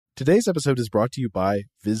Today's episode is brought to you by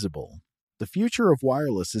Visible. The future of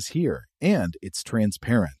wireless is here, and it's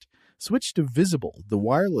transparent. Switch to Visible, the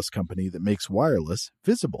wireless company that makes wireless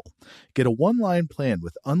visible. Get a one-line plan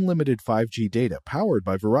with unlimited 5G data powered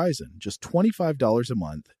by Verizon, just $25 a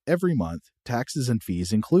month, every month, taxes and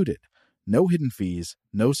fees included. No hidden fees,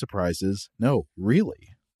 no surprises, no, really.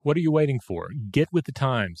 What are you waiting for? Get with the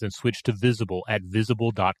times and switch to Visible at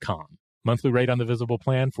Visible.com. Monthly rate on the Visible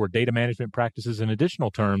plan for data management practices and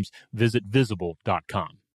additional terms, visit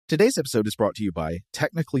Visible.com. Today's episode is brought to you by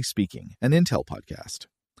Technically Speaking, an Intel podcast.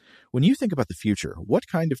 When you think about the future, what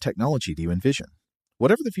kind of technology do you envision?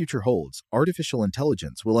 Whatever the future holds, artificial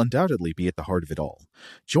intelligence will undoubtedly be at the heart of it all.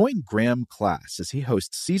 Join Graham Class as he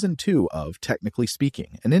hosts Season 2 of Technically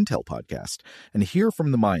Speaking, an Intel podcast, and hear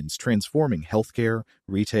from the minds transforming healthcare,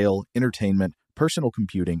 retail, entertainment, personal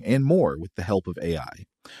computing, and more with the help of AI.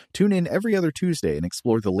 Tune in every other Tuesday and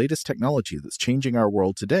explore the latest technology that's changing our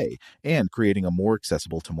world today and creating a more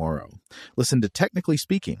accessible tomorrow. Listen to Technically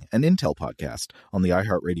Speaking, an Intel podcast on the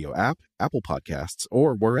iHeartRadio app, Apple Podcasts,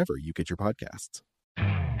 or wherever you get your podcasts.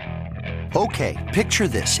 Okay, picture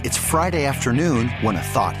this. It's Friday afternoon when a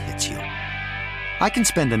thought hits you. I can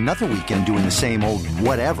spend another weekend doing the same old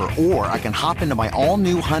whatever, or I can hop into my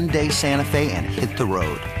all-new Hyundai Santa Fe and hit the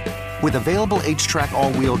road. With available H-Track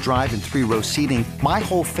all-wheel drive and 3-row seating, my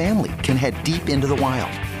whole family can head deep into the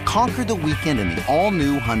wild. Conquer the weekend in the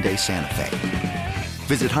all-new Hyundai Santa Fe.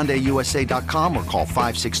 Visit HyundaiUSA.com or call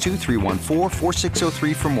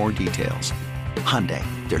 562-314-4603 for more details. Hyundai,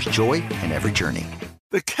 there's joy in every journey.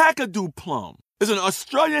 The Kakadu plum is an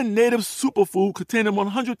Australian native superfood containing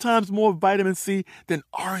 100 times more vitamin C than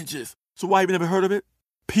oranges. So why have you never heard of it?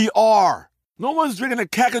 PR. No one's drinking a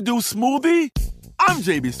Kakadu smoothie? I'm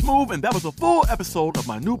JB Smoove, and that was a full episode of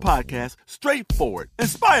my new podcast, Straightforward,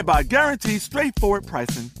 inspired by guaranteed straightforward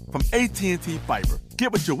pricing from AT&T Fiber.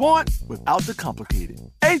 Get what you want without the complicated.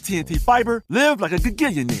 AT&T Fiber, live like a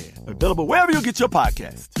gigillionaire. Available wherever you get your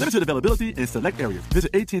podcasts. Limited availability in select areas.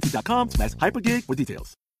 Visit AT&T.com/hypergig for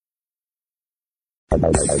details.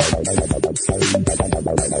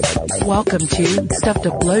 Welcome to Stuff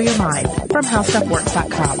to Blow Your Mind from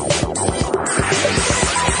HowStuffWorks.com.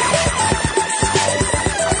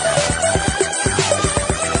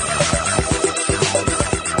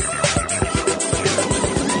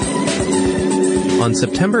 On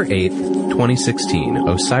September 8th, 2016,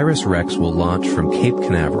 OSIRIS-REx will launch from Cape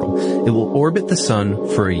Canaveral. It will orbit the Sun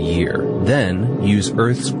for a year, then use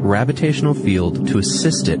Earth's gravitational field to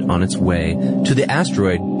assist it on its way to the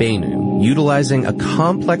asteroid Bennu, utilizing a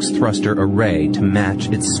complex thruster array to match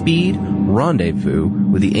its speed, rendezvous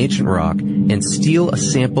with the ancient rock, and steal a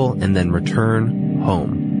sample and then return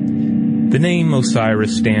home. The name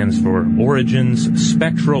OSIRIS stands for Origins,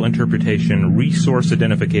 Spectral Interpretation, Resource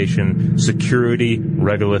Identification, Security,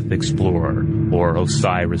 Regolith Explorer, or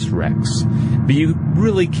OSIRIS-REx. But you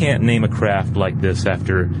really can't name a craft like this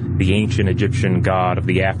after the ancient Egyptian god of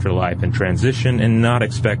the afterlife and transition and not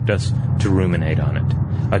expect us to ruminate on it.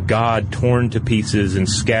 A god torn to pieces and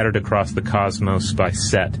scattered across the cosmos by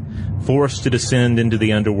Set, forced to descend into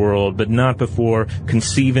the underworld, but not before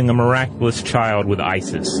conceiving a miraculous child with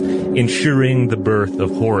Isis, ensuring the birth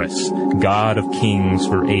of Horus, god of kings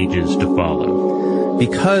for ages to follow.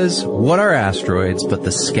 Because what are asteroids but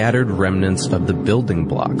the scattered remnants of the building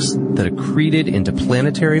blocks that accreted into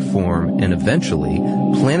planetary form and eventually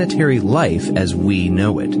planetary life as we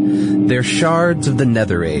know it? They're shards of the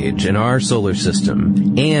Nether Age in our solar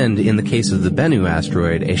system, and in the case of the Bennu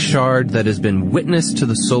asteroid, a shard that has been witness to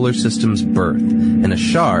the solar system's birth, and a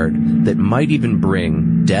shard that might even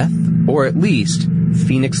bring death, or at least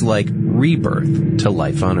Phoenix-like rebirth to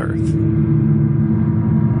life on Earth.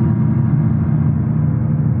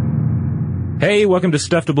 Hey, welcome to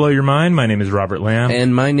Stuff to Blow Your Mind. My name is Robert Lamb.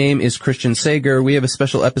 And my name is Christian Sager. We have a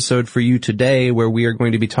special episode for you today where we are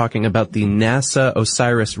going to be talking about the NASA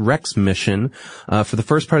OSIRIS-REx mission. For the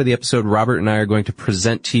first part of the episode, Robert and I are going to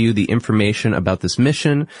present to you the information about this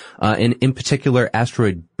mission, and in particular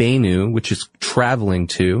asteroid Bennu, which is traveling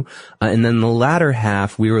to. And then the latter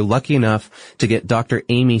half, we were lucky enough to get Dr.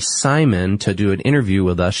 Amy Simon to do an interview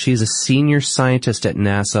with us. She's a senior scientist at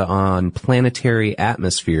NASA on planetary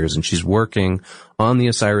atmospheres, and she's working on the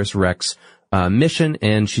OSIRIS-REx mission,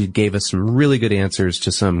 and she gave us some really good answers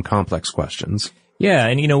to some complex questions. Yeah,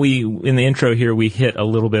 and we in the intro here we hit a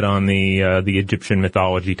little bit on the Egyptian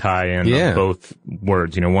mythology tie-in of both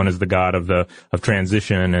words. One is the god of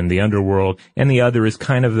transition and the underworld, and the other is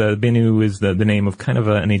kind of Bennu is the name of kind of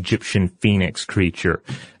an Egyptian phoenix creature.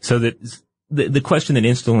 So that the question that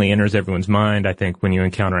instantly enters everyone's mind, I think, when you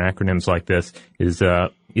encounter acronyms like this is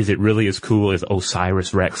is it really as cool as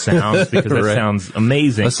OSIRIS-REx sounds? Because that Right. sounds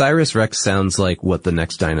amazing. OSIRIS-REx sounds like what the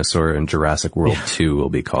next dinosaur in Jurassic World 2 will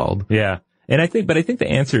be called. Yeah. And I think the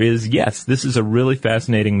answer is yes, this is a really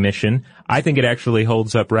fascinating mission. I think it actually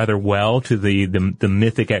holds up rather well to the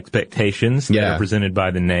mythic expectations that Yeah. are presented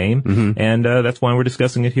by the name. And, that's why we're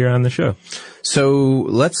discussing it here on the show. So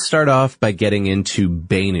let's start off by getting into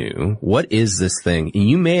Bennu. What is this thing?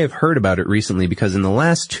 You may have heard about it recently because in the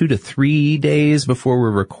last 2 to 3 days before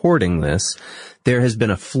we're recording this, there has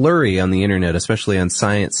been a flurry on the internet, especially on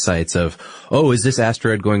science sites of, oh, is this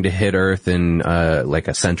asteroid going to hit Earth in, like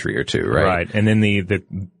a century or two, right? Right. And then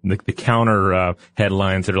the counter,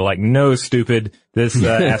 headlines that are like, no, stupid, this,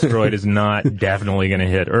 asteroid is not definitely going to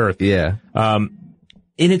hit Earth. Yeah. And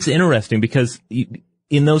it's interesting because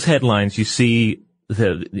in those headlines, you see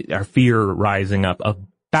our fear rising up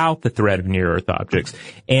about the threat of near-Earth objects.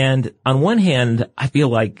 And on one hand, I feel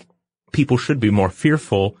like people should be more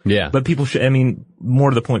fearful. Yeah. But more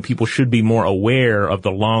to the point, people should be more aware of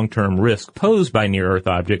the long-term risk posed by near-Earth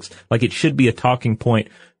objects. Like it should be a talking point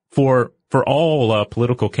for all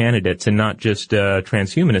political candidates and not just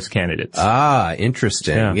transhumanist candidates. Ah,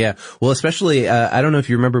 interesting. Yeah. Well, especially, I don't know if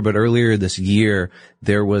you remember, but earlier this year,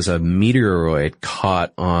 there was a meteoroid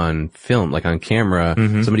caught on film, like on camera.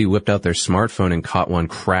 Somebody whipped out their smartphone and caught one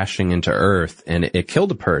crashing into Earth, and it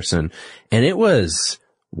killed a person. And it was,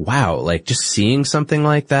 wow, like just seeing something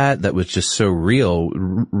like that was just so real,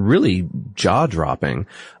 really jaw-dropping.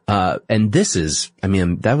 And this is,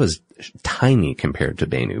 that was tiny compared to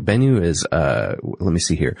Bennu. Bennu is, let me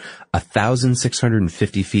see here,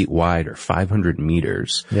 1,650 feet wide or 500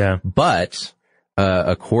 meters. Yeah. But,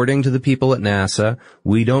 according to the people at NASA,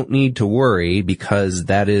 we don't need to worry because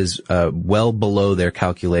that is, well below their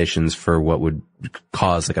calculations for what would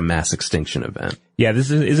cause like a mass extinction event. Yeah, this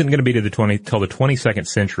isn't going to be till the 22nd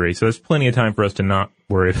century, so there's plenty of time for us to not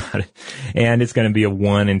worry about it. And it's going to be a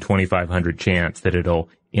 1 in 2,500 chance that it'll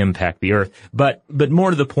impact the Earth. But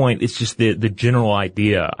more to the point, it's just the general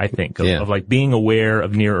idea, I think, of like being aware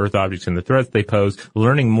of near-Earth objects and the threats they pose,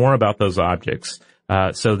 learning more about those objects,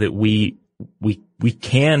 so that we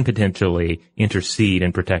can potentially intercede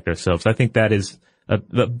and protect ourselves. I think that is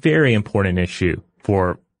a very important issue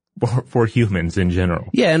for humans in general.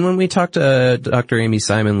 Yeah, and when we talk to Dr. Amy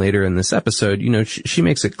Simon later in this episode, she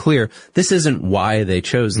makes it clear this isn't why they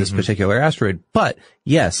chose this particular asteroid, but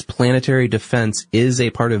yes, planetary defense is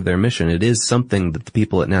a part of their mission. It is something that the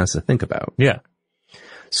people at NASA think about. Yeah.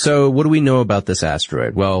 So what do we know about this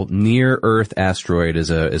asteroid? Well, near-Earth asteroid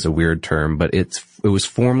is a weird term, but it was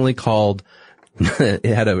formerly called it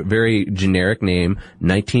had a very generic name,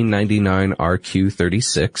 1999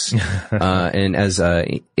 RQ-36. And as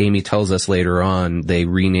Amy tells us later on, they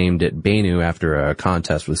renamed it Bennu after a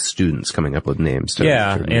contest with students coming up with names.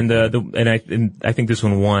 And I think this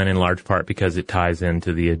one won in large part because it ties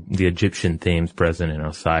into the Egyptian themes present in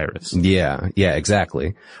Osiris. Yeah,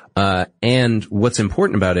 exactly. And what's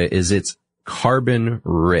important about it is it's carbon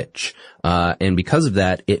rich. And because of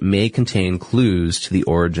that, it may contain clues to the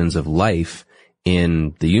origins of life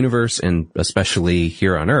in the universe and especially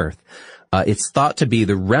here on Earth. It's thought to be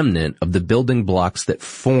the remnant of the building blocks that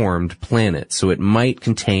formed planets. So it might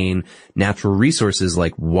contain natural resources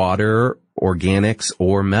like water, organics,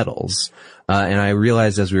 or metals. And I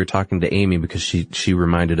realized as we were talking to Amy, because she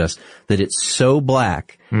reminded us that it's so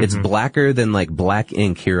black, it's blacker than like black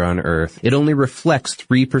ink here on Earth. It only reflects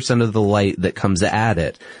 3% of the light that comes at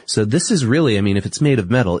it. So this is really, if it's made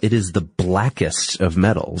of metal, it is the blackest of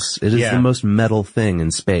metals. It is the most metal thing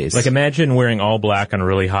in space. Like imagine wearing all black on a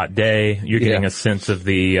really hot day. You're getting a sense of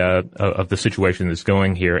the situation that's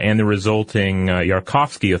going here and the resulting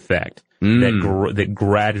Yarkovsky effect. That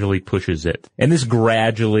gradually pushes it. And this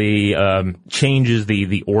gradually, changes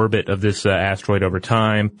the orbit of this, asteroid over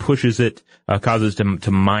time, pushes it, causes it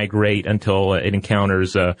to migrate until it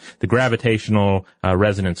encounters, the gravitational,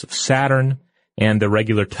 resonance of Saturn. And the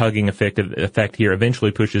regular tugging effect here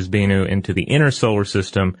eventually pushes Bennu into the inner solar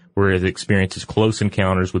system where it experiences close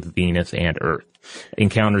encounters with Venus and Earth.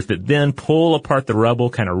 Encounters that then pull apart the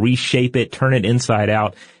rubble, kind of reshape it, turn it inside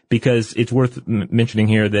out, because it's worth mentioning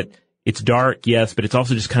here that it's dark, yes, but it's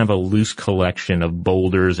also just kind of a loose collection of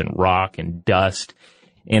boulders and rock and dust.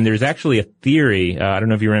 And there's actually a theory, I don't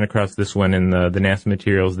know if you ran across this one in the NASA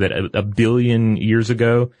materials, that a billion years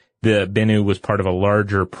ago, the Bennu was part of a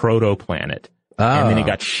larger protoplanet. And then it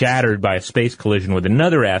got shattered by a space collision with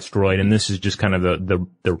another asteroid, and this is just kind of the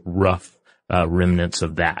rough remnants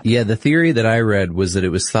of that. Yeah, the theory that I read was that it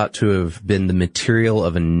was thought to have been the material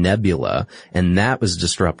of a nebula, and that was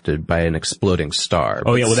disrupted by an exploding star.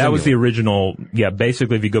 Oh, yeah, well, that was the original. Yeah,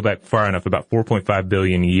 basically, if you go back far enough, about 4.5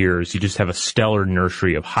 billion years, you just have a stellar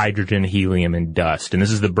nursery of hydrogen, helium, and dust. And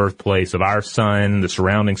this is the birthplace of our sun, the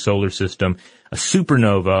surrounding solar system. A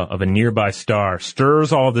supernova of a nearby star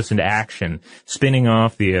stirs all this into action, spinning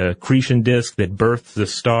off the accretion disk that births the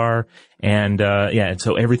star. And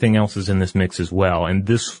so everything else is in this mix as well. And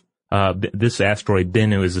this asteroid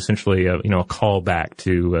Bennu is essentially a callback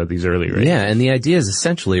to these earlier ages. Yeah, and the idea is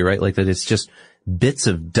essentially, right, like that it's just bits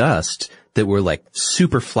of dust that were like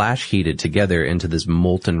super flash heated together into this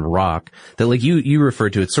molten rock that, like you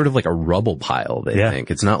referred to, it's sort of like a rubble pile, they think.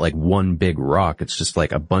 It's not like one big rock. It's just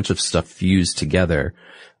like a bunch of stuff fused together.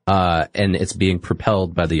 And it's being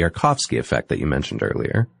propelled by the Yarkovsky effect that you mentioned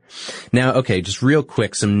earlier. Now, okay, just real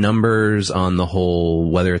quick, some numbers on the whole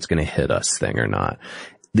whether it's going to hit us thing or not.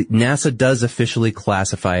 NASA does officially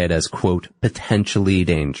classify it as, quote, potentially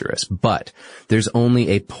dangerous, but there's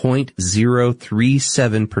only a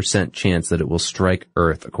 0.037% chance that it will strike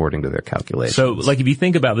Earth, according to their calculations. So, like, if you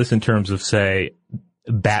think about this in terms of, say,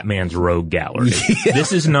 Batman's rogue gallery,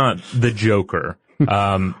 this is not the Joker,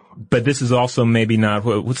 but this is also maybe not,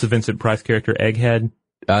 what's the Vincent Price character, Egghead?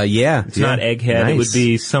 It's not Egghead. Nice. It would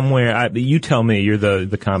be somewhere. You tell me. You're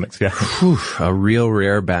the comics guy. Whew, a real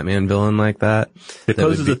rare Batman villain like that. That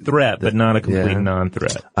poses a threat, but not a complete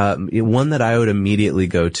non-threat. One that I would immediately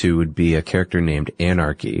go to would be a character named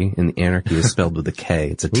Anarchy, and Anarchy is spelled with a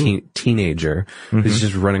K. It's a teenager who's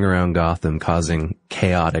just running around Gotham causing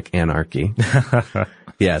chaotic anarchy.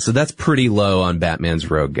 Yeah, so that's pretty low on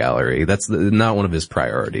Batman's rogue gallery. That's not one of his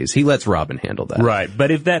priorities. He lets Robin handle that. Right,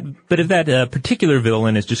 but if that particular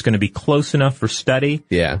villain is just going to be close enough for study,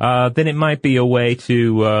 then it might be a way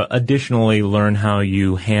to additionally learn how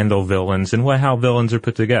you handle villains and how villains are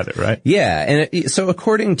put together, right? Yeah, and so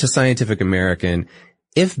according to Scientific American,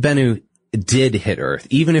 if Bennu did hit Earth,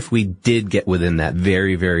 even if we did get within that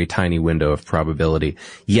very, very tiny window of probability,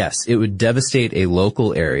 yes, it would devastate a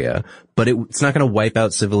local area, but it's not going to wipe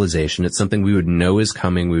out civilization. It's something we would know is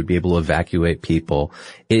coming. We would be able to evacuate people.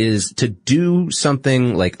 It is to do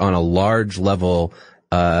something like on a large level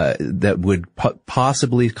that would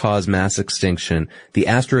possibly cause mass extinction. The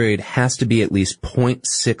asteroid has to be at least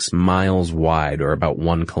 0.6 miles wide, or about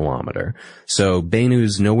 1 kilometer. So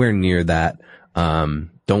Bennu's nowhere near that.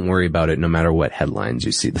 Don't worry about it no matter what headlines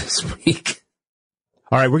you see this week.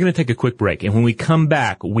 All right, we're going to take a quick break, and when we come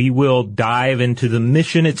back, we will dive into the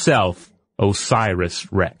mission itself,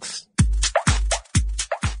 OSIRIS-REx.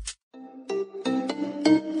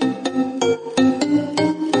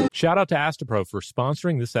 Shout out to Astapro for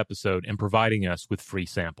sponsoring this episode and providing us with free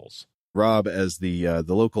samples. Rob, as the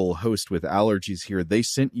local host with allergies here, they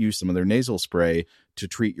sent you some of their nasal spray to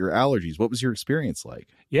treat your allergies. What was your experience like?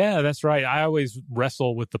 Yeah, that's right. I always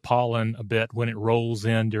wrestle with the pollen a bit when it rolls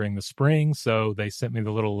in during the spring, so they sent me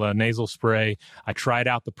the little nasal spray. I tried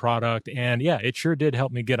out the product, and yeah, it sure did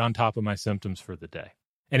help me get on top of my symptoms for the day.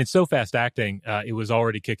 And it's so fast-acting, it was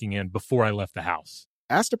already kicking in before I left the house.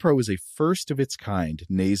 Astapro is a first-of-its-kind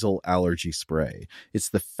nasal allergy spray. It's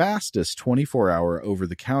the fastest 24-hour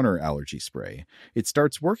over-the-counter allergy spray. It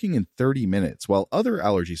starts working in 30 minutes, while other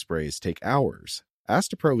allergy sprays take hours.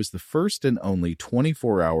 Astapro is the first and only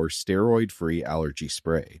 24-hour steroid-free allergy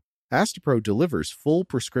spray. Astapro delivers full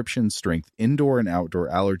prescription-strength indoor and outdoor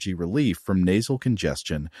allergy relief from nasal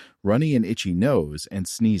congestion, runny and itchy nose, and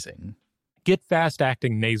sneezing. Get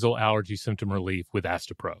fast-acting nasal allergy symptom relief with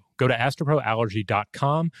Astapro. Go to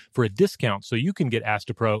astaproallergy.com for a discount so you can get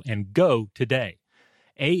Astapro and go today.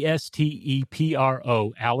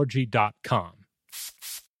 ASTEPRO allergy.com.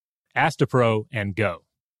 Astapro and go.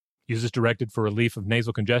 Use as directed for relief of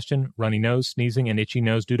nasal congestion, runny nose, sneezing, and itchy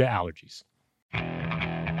nose due to allergies.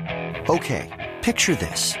 Okay, picture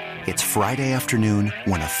this. It's Friday afternoon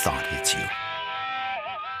when a thought hits you.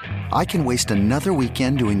 I can waste another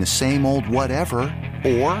weekend doing the same old whatever,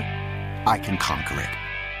 or I can conquer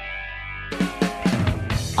it.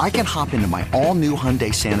 I can hop into my all-new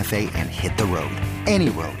Hyundai Santa Fe and hit the road. Any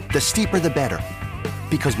road. The steeper, the better.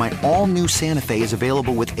 Because my all-new Santa Fe is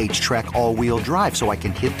available with H-Track all-wheel drive, so I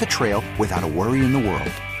can hit the trail without a worry in the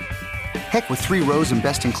world. Heck, with 3 rows and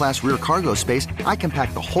best-in-class rear cargo space, I can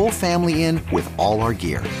pack the whole family in with all our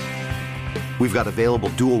gear. We've got available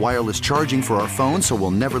dual wireless charging for our phones, so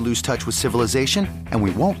we'll never lose touch with civilization, and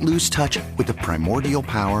we won't lose touch with the primordial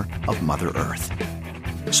power of Mother Earth.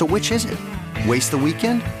 So which is it? Waste the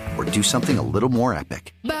weekend or do something a little more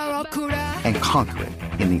epic? And conquer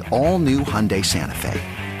it in the all-new Hyundai Santa Fe.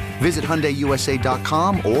 Visit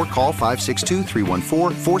HyundaiUSA.com or call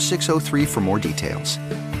 562-314-4603 for more details.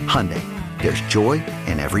 Hyundai, there's joy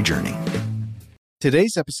in every journey.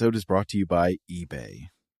 Today's episode is brought to you by eBay.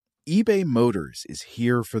 eBay Motors is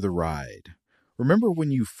here for the ride. Remember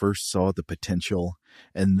when you first saw the potential?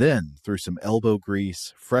 And then, through some elbow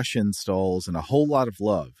grease, fresh installs, and a whole lot of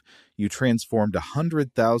love, you transformed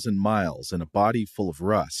 100,000 miles and a body full of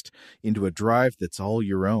rust into a drive that's all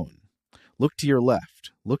your own. Look to your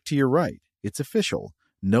left. Look to your right. It's official.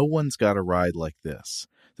 No one's got a ride like this.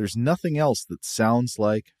 There's nothing else that sounds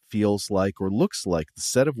like, feels like, or looks like the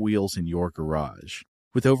set of wheels in your garage.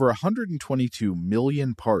 With over 122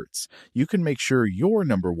 million parts, you can make sure your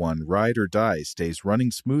number one ride or die stays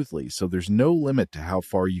running smoothly, so there's no limit to how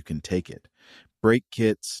far you can take it. Brake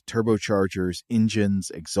kits, turbochargers,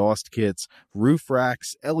 engines, exhaust kits, roof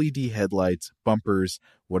racks, LED headlights, bumpers,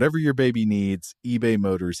 whatever your baby needs, eBay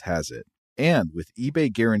Motors has it. And with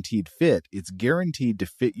eBay Guaranteed Fit, it's guaranteed to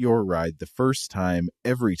fit your ride the first time,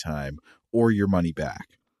 every time, or your money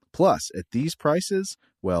back. Plus, at these prices,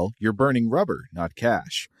 well, you're burning rubber, not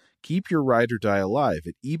cash. Keep your ride or die alive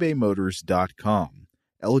at ebaymotors.com.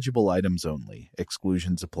 Eligible items only.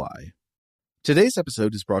 Exclusions apply. Today's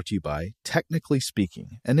episode is brought to you by Technically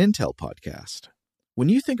Speaking, an Intel podcast. When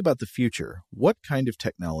you think about the future, what kind of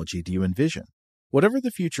technology do you envision? Whatever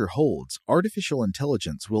the future holds, artificial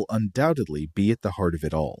intelligence will undoubtedly be at the heart of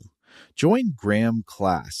it all. Join Graham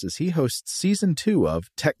Class as he hosts Season 2 of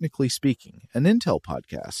Technically Speaking, an Intel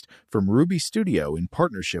podcast from Ruby Studio in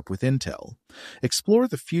partnership with Intel. Explore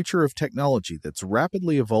the future of technology that's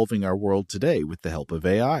rapidly evolving our world today with the help of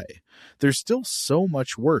AI. There's still so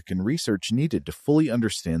much work and research needed to fully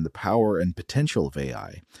understand the power and potential of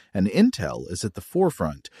AI, and Intel is at the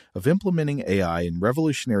forefront of implementing AI in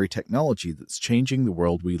revolutionary technology that's changing the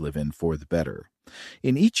world we live in for the better.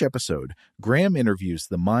 In each episode, Graham interviews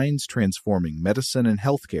the minds transforming medicine and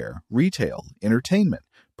healthcare, retail, entertainment,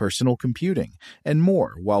 personal computing, and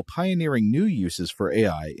more while pioneering new uses for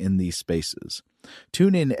AI in these spaces.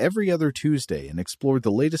 Tune in every other Tuesday and explore the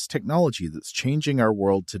latest technology that's changing our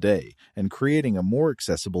world today and creating a more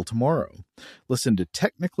accessible tomorrow. Listen to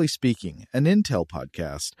Technically Speaking, an Intel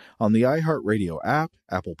podcast on the iHeartRadio app,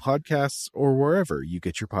 Apple Podcasts, or wherever you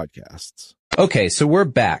get your podcasts. Okay, so we're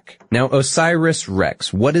back. Now,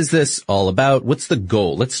 OSIRIS-REx, what is this all about? What's the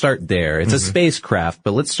goal? Let's start there. It's a spacecraft,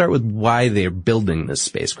 but let's start with why they're building this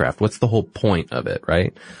spacecraft. What's the whole point of it,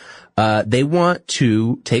 right? They want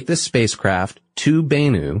to take this spacecraft to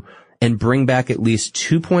Bennu and bring back at least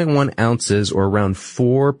 2.1 ounces or around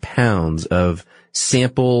 4 pounds of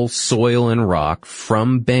sample soil and rock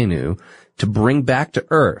from Bennu to bring back to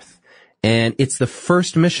Earth. And it's the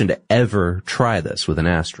first mission to ever try this with an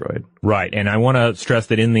asteroid. Right, and I want to stress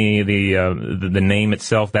that in the name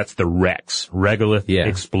itself, that's the REx, Regolith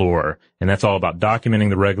Explorer, and that's all about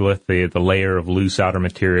documenting the regolith, the layer of loose outer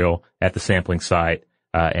material at the sampling site,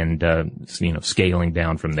 and scaling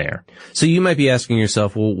down from there. So you might be asking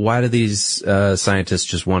yourself, well, why do these scientists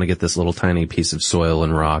just want to get this little tiny piece of soil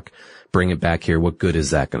and rock, bring it back here? What good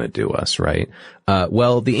is that going to do us, right?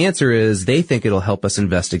 Well, the answer is they think it'll help us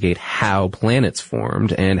investigate how planets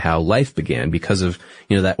formed and how life began because of,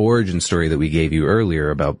 that origin story that we gave you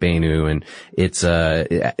earlier about Bennu and its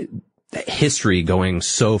history going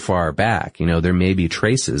so far back. There may be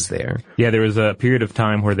traces there. Yeah, there was a period of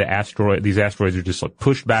time where these asteroids are just like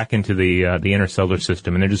pushed back into the interstellar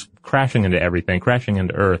system, and they're just crashing into everything, crashing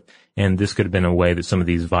into Earth. And this could have been a way that some of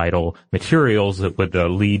these vital materials that would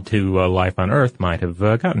lead to life on Earth might have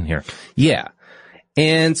gotten here. Yeah.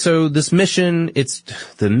 And so this mission,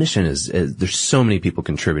 there's so many people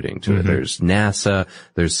contributing to it. There's NASA,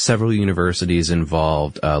 there's several universities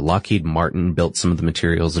involved. Lockheed Martin built some of the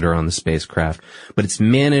materials that are on the spacecraft, but it's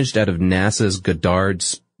managed out of NASA's Goddard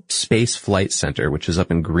Space Flight Center, which is up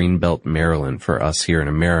in Greenbelt, Maryland for us here in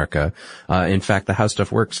America. In fact, the How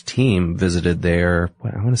Stuff Works team visited there,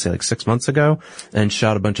 I want to say like 6 months ago, and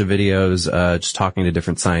shot a bunch of videos, just talking to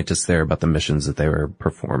different scientists there about the missions that they were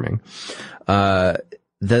performing.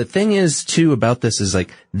 The thing is too about this is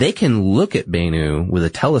like they can look at Bennu with a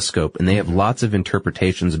telescope and they have lots of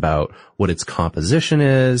interpretations about what its composition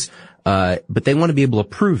is, but they want to be able to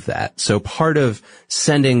prove that. So part of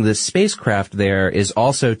sending the spacecraft there is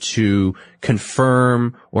also to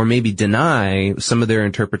confirm or maybe deny some of their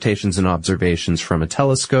interpretations and observations from a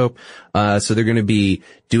telescope. So they're going to be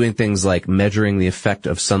doing things like measuring the effect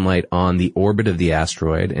of sunlight on the orbit of the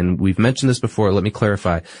asteroid. And we've mentioned this before. Let me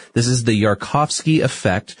clarify. This is the Yarkovsky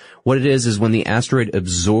effect. What it is when the asteroid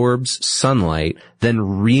absorbs sunlight,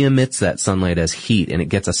 then re-emits that sunlight as heat, and it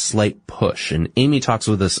gets a slight push. And Amy talks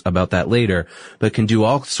with us about that later, but can do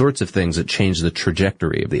all sorts of things that change the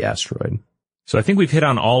trajectory of the asteroid. So I think we've hit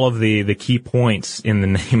on all of the key points in the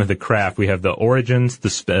name of the craft. We have the origins,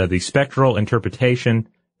 the spectral interpretation,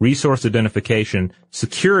 resource identification,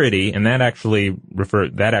 security, and that actually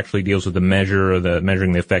deals with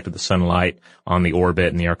measuring the effect of the sunlight on the orbit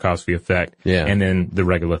and the Arcosvy effect. Yeah. And then the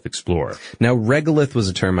regolith explorer. Now, regolith was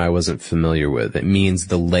a term I wasn't familiar with. It means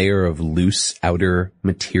the layer of loose outer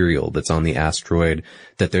material that's on the asteroid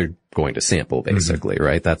that they're going to sample, basically,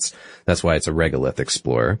 right? That's why it's a regolith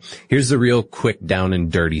explorer. Here's the real quick down and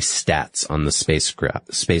dirty stats on the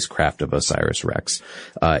spacecraft of OSIRIS-REx.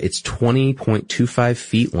 It's 20.25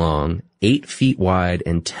 feet long, 8 feet wide,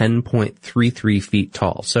 and 10.33 feet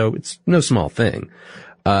tall. So it's no small thing.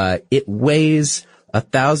 It weighs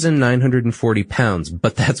 1,940 pounds,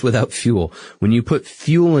 but that's without fuel. When you put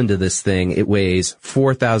fuel into this thing, it weighs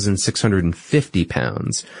 4,650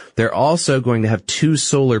 pounds. They're also going to have 2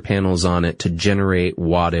 solar panels on it to generate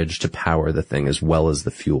wattage to power the thing, as well as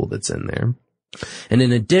the fuel that's in there. And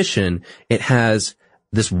in addition, it has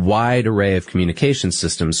this wide array of communication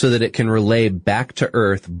systems so that it can relay back to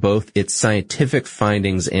Earth both its scientific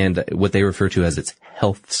findings and what they refer to as its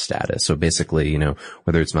health status. So basically,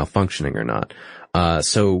 whether it's malfunctioning or not.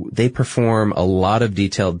 So they perform a lot of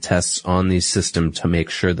detailed tests on these systems to make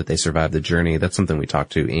sure that they survive the journey. That's something we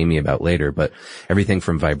talked to Amy about later, but everything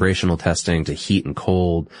from vibrational testing to heat and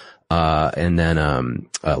cold, and then,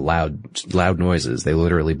 loud noises. They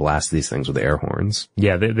literally blast these things with air horns.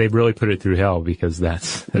 Yeah, they really put it through hell, because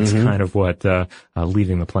that's kind of what,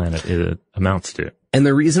 leaving the planet amounts to. And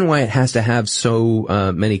the reason why it has to have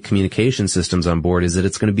so, many communication systems on board is that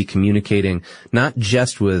it's going to be communicating not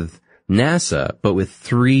just with NASA, but with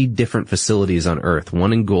 3 different facilities on Earth,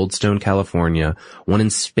 one in Goldstone, California, one in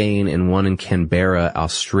Spain, and one in Canberra,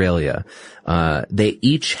 Australia. They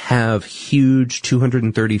each have huge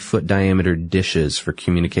 230-foot diameter dishes for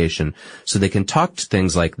communication, so they can talk to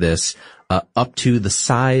things like this, up to the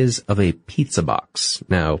size of a pizza box.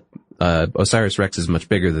 Now, OSIRIS-REx is much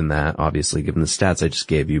bigger than that, obviously, given the stats I just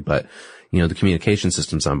gave you, but, the communication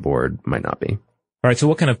systems on board might not be. All right, so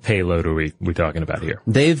what kind of payload are we talking about here?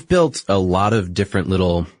 They've built a lot of different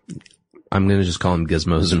little, I'm going to just call them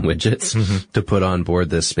gizmos and widgets to put on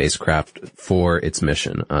board this spacecraft for its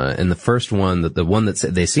mission. And the first one, the one that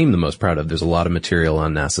they seem the most proud of, there's a lot of material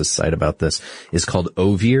on NASA's site about this, is called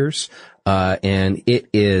OVIRS. And it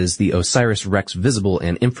is the OSIRIS-REx visible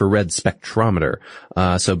and infrared spectrometer.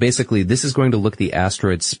 So basically, this is going to look at the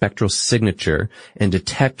asteroid's spectral signature and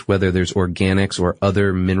detect whether there's organics or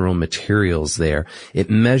other mineral materials there.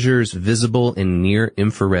 It measures visible and near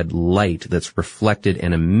infrared light that's reflected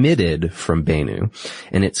and emitted from Bennu.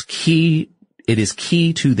 And it is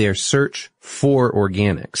key to their search for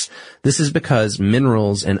organics. This is because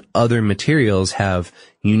minerals and other materials have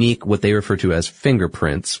unique, what they refer to as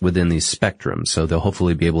fingerprints within these spectrums. So they'll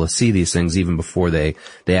hopefully be able to see these things even before they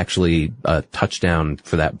actually touch down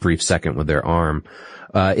for that brief second with their arm.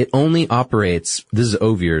 It only operates, this is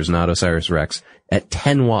OVIRS, not OSIRIS-REx, at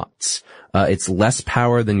 10 watts. It's less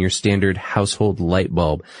power than your standard household light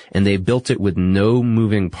bulb, and they built it with no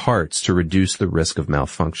moving parts to reduce the risk of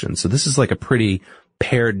malfunction. So this is like a pretty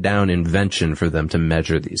pared down invention for them to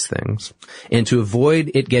measure these things. And to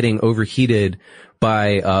avoid it getting overheated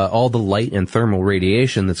by all the light and thermal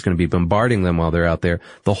radiation that's going to be bombarding them while they're out there,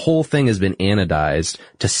 the whole thing has been anodized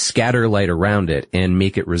to scatter light around it and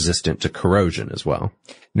make it resistant to corrosion as well.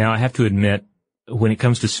 Now, I have to admit, when it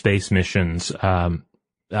comes to space missions,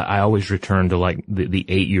 I always return to like the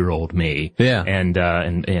 8-year-old me. Yeah. And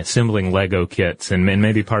assembling Lego kits. And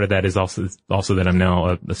maybe part of that is also that I'm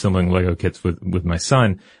now assembling Lego kits with my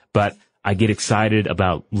son. But I get excited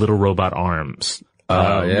about little robot arms.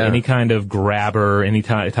 Yeah. Any kind of grabber, any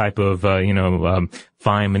type of,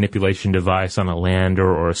 fine manipulation device on a lander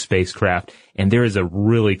or a spacecraft. And there is a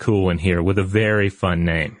really cool one here with a very fun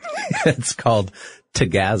name. It's called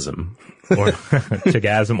Tagasm. Or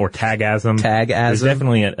Tagasm or Tagasm. Tagasm. There's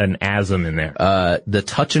definitely an asm in there. The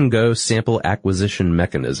touch and go sample acquisition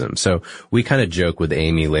mechanism. So we kind of joke with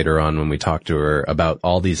Amy later on when we talk to her about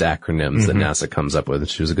all these acronyms that NASA comes up with, and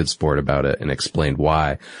she was a good sport about it and explained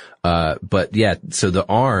why. But yeah, so the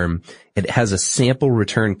arm, it has a sample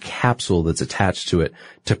return capsule that's attached to it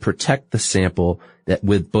to protect the sample that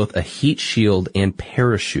with both a heat shield and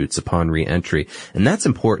parachutes upon re-entry. And that's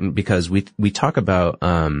important because we talk about,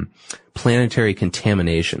 planetary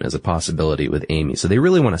contamination as a possibility with Amy. So they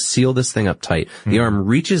really want to seal this thing up tight. The arm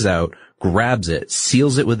reaches out, grabs it,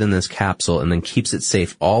 seals it within this capsule, and then keeps it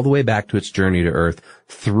safe all the way back to its journey to Earth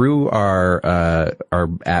through our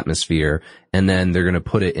atmosphere, and then they're going to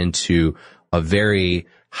put it into a very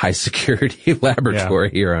high security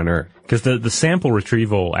laboratory here on Earth. Because the sample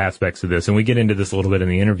retrieval aspects of this, and we get into this a little bit in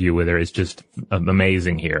the interview with her, is just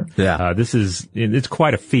amazing here. Yeah. It's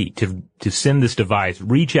quite a feat to send this device,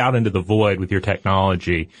 reach out into the void with your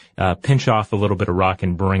technology, pinch off a little bit of rock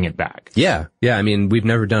and bring it back. Yeah. Yeah. I mean, we've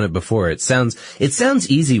never done it before. It sounds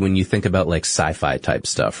easy when you think about like sci-fi type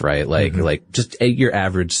stuff, right? Like just your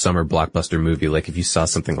average summer blockbuster movie. Like if you saw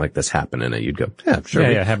something like this happen in it, you'd go, yeah, sure.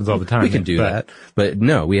 Yeah, it happens all the time. We can do that. But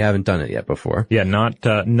no, we haven't done it yet before. Yeah, not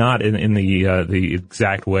in the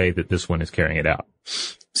exact way that this one is carrying it out.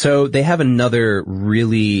 So they have another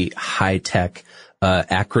really high-tech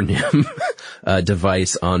acronym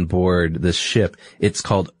device on board this ship. It's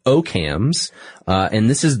called OCAMS, and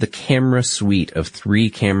this is the camera suite of 3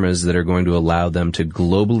 cameras that are going to allow them to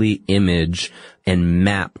globally image and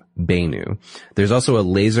map Bennu. There's also a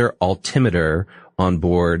laser altimeter on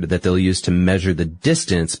board that they'll use to measure the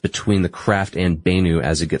distance between the craft and Bennu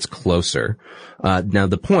as it gets closer. Now,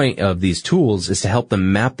 the point of these tools is to help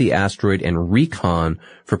them map the asteroid and recon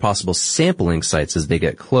for possible sampling sites as they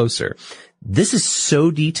get closer. This is so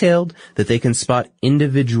detailed that they can spot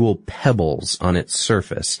individual pebbles on its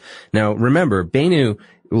surface. Now, remember, Bennu,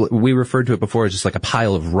 we referred to it before as just like a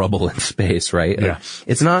pile of rubble in space, right? Yeah.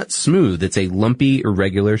 It's not smooth. It's a lumpy,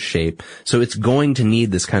 irregular shape. So it's going to need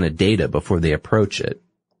this kind of data before they approach it.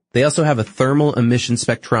 They also have a thermal emission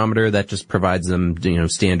spectrometer that just provides them,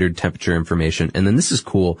 standard temperature information. And then this is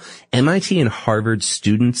cool. MIT and Harvard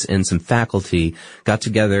students and some faculty got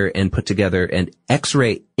together and put together an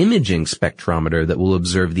X-ray imaging spectrometer that will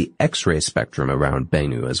observe the X-ray spectrum around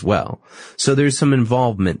Bennu as well. So there's some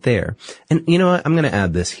involvement there. And you know what? I'm going to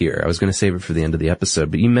add this here. I was going to save it for the end of the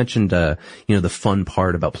episode, but you mentioned, the fun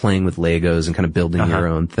part about playing with Legos and kind of building your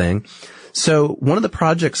own thing. So one of the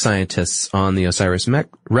project scientists on the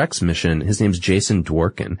OSIRIS-REx mission, his name's Jason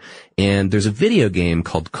Dworkin, and there's a video game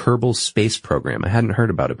called Kerbal Space Program. I hadn't heard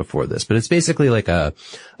about it before this, but it's basically like a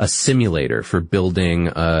simulator for building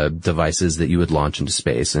devices that you would launch into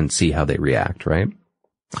space and see how they react, right?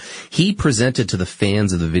 He presented to the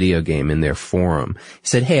fans of the video game in their forum. He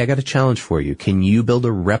said, hey, I got a challenge for you. Can you build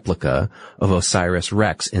a replica of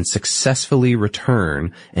OSIRIS-REx and successfully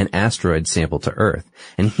return an asteroid sample to Earth?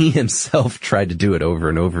 And he himself tried to do it over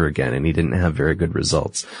and over again, and he didn't have very good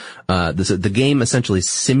results. The game essentially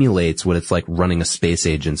simulates what it's like running a space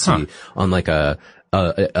agency on like a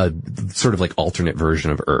sort of like alternate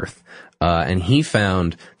version of Earth. And he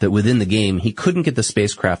found that within the game, he couldn't get the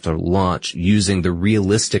spacecraft to launch using the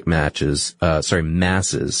realistic masses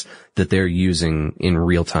that they're using in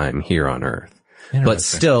real time here on Earth. But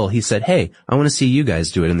still, he said, hey, I want to see you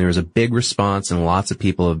guys do it. And there was a big response, and lots of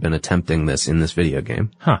people have been attempting this in this video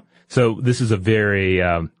game. So this is a very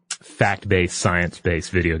fact-based,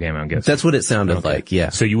 science-based video game, I'm guessing. That's what it sounded like, yeah.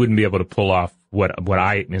 So you wouldn't be able to pull off what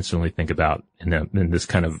I instantly think about in this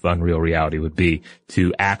kind of unreal reality would be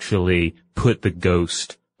to actually put the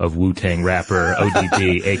ghost of Wu-Tang rapper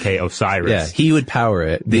ODB, aka Osiris. Yeah, he would power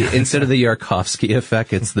it. Instead of the Yarkovsky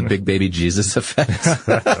effect, it's the Big Baby Jesus effect.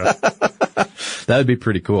 That would be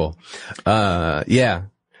pretty cool.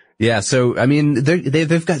 Yeah, so, I mean,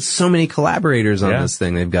 they've got so many collaborators on this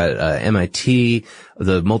thing. They've got, MIT,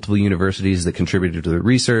 the multiple universities that contributed to the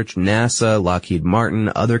research, NASA, Lockheed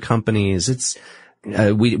Martin, other companies. It's,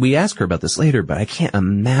 we ask her about this later, but I can't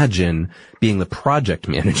imagine being the project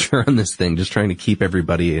manager on this thing, just trying to keep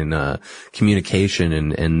everybody in,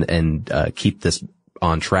 communication and keep this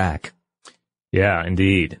on track. Yeah,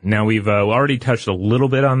 indeed. Now we've already touched a little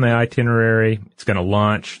bit on the itinerary. It's going to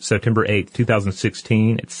launch September 8th,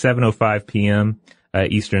 2016 at 7:05 p.m.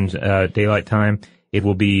 Eastern Daylight Time. It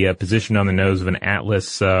will be positioned on the nose of an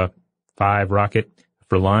Atlas V rocket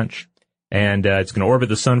for launch. And it's going to orbit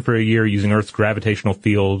the sun for a year using Earth's gravitational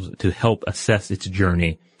fields to help assess its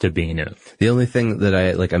journey to Bennu. The only thing that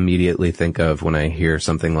I immediately think of when I hear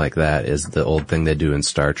something like that is the old thing they do in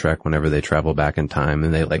Star Trek whenever they travel back in time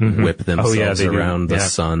and they whip themselves around the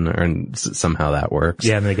sun, and somehow that works.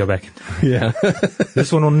 Yeah, and they go back in time. Yeah.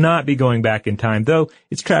 This one will not be going back in time, though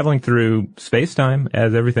it's traveling through space-time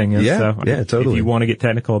as everything is. Yeah, so totally. If you want to get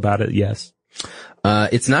technical about it, yes.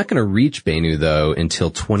 It's not going to reach Bennu though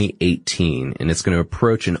until 2018, and it's going to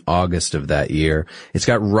approach in August of that year. It's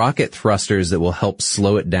got rocket thrusters that will help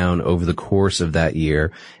slow it down over the course of that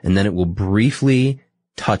year, and then it will briefly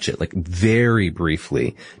touch it, very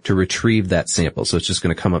briefly, to retrieve that sample. So it's just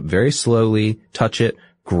going to come up very slowly, touch it,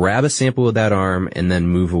 grab a sample of that arm and then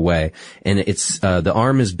move away. And it's, the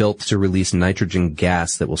arm is built to release nitrogen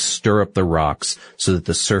gas that will stir up the rocks so that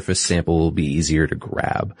the surface sample will be easier to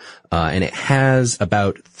grab. And it has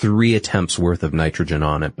about 3 attempts worth of nitrogen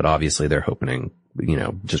on it, but obviously they're hoping,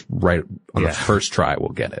 just right on the first try we'll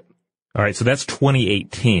get it. All right. So that's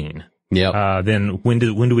 2018. Yeah. Then when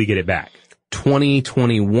do we get it back?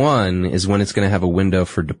 2021 is when it's going to have a window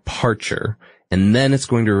for departure, and then it's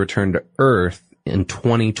going to return to Earth in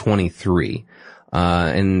 2023.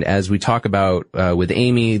 And as we talk about with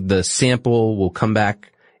Amy, the sample will come back.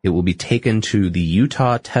 It will be taken to the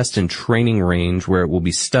Utah Test and Training Range where it will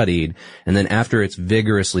be studied. And then after it's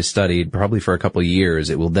vigorously studied, probably for a couple of years,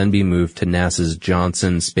 it will then be moved to NASA's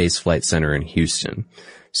Johnson Space Flight Center in Houston.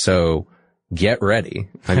 So get ready.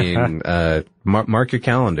 I mean, mark your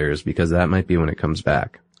calendars because that might be when it comes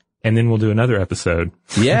back. And then we'll do another episode.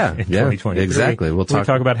 Yeah, in 2023. Exactly. We'll talk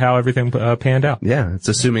about how everything panned out. Yeah, it's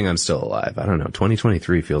assuming I'm still alive. I don't know.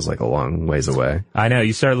 2023 feels like a long ways away. I know.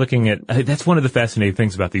 You start looking at, that's one of the fascinating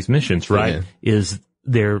things about these missions, right? Yeah. Is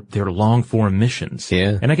they're long form missions.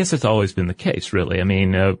 Yeah. And I guess that's always been the case, really. I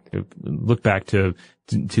mean, look back to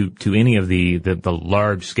any of the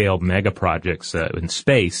large scale mega projects, in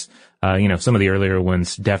space. Some of the earlier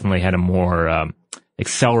ones definitely had a more,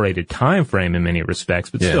 accelerated time frame in many respects,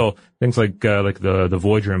 but still things like the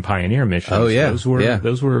Voyager and Pioneer missions. Oh yeah.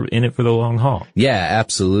 Those were in it for the long haul. Yeah,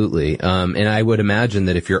 absolutely. And I would imagine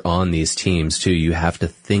that if you're on these teams too, you have to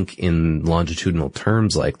think in longitudinal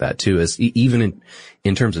terms like that too, as even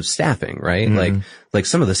in terms of staffing, right? Mm-hmm. Like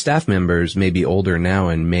some of the staff members may be older now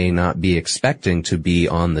and may not be expecting to be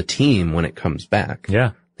on the team when it comes back.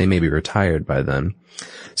 Yeah. They may be retired by then.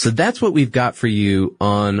 So that's what we've got for you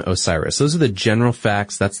on OSIRIS. Those are the general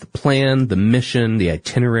facts. That's the plan, the mission, the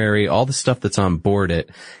itinerary, all the stuff that's on board it.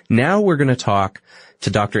 Now we're going to talk to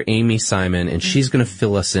Dr. Amy Simon, and she's going to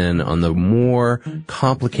fill us in on the more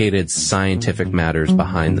complicated scientific matters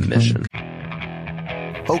behind the mission.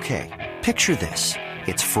 Okay, picture this.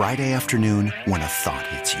 It's Friday afternoon when a thought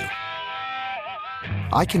hits you.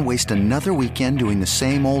 I can waste another weekend doing the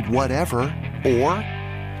same old whatever, or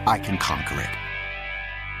I can conquer it.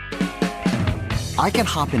 I can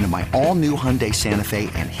hop into my all-new Hyundai Santa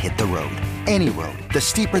Fe and hit the road. Any road. The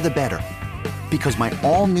steeper, the better. Because my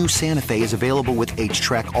all-new Santa Fe is available with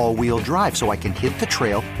H-Track all-wheel drive, so I can hit the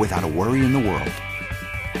trail without a worry in the world.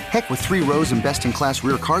 Heck, with 3 rows and best-in-class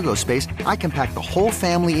rear cargo space, I can pack the whole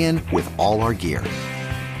family in with all our gear.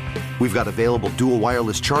 We've got available dual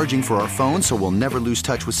wireless charging for our phones, so we'll never lose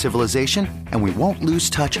touch with civilization, and we won't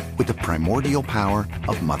lose touch with the primordial power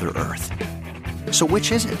of Mother Earth. So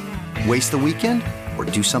which is it? Waste the weekend or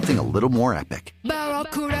do something a little more epic?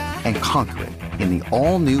 And conquer it in the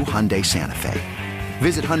all-new Hyundai Santa Fe.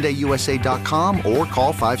 Visit HyundaiUSA.com or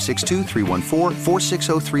call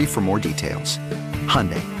 562-314-4603 for more details.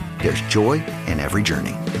 Hyundai, there's joy in every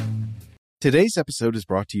journey. Today's episode is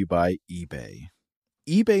brought to you by eBay.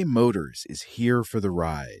 eBay Motors is here for the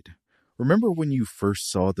ride. Remember when you first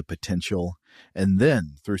saw the potential? And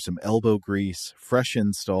then, through some elbow grease, fresh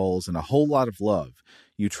installs, and a whole lot of love,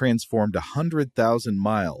 you transformed 100,000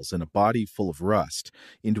 miles and a body full of rust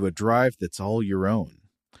into a drive that's all your own.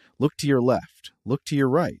 Look to your left. Look to your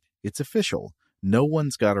right. It's official. No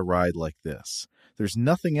one's got a ride like this. There's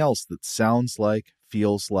nothing else that sounds like,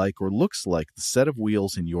 feels like, or looks like the set of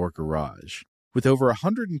wheels in your garage. With over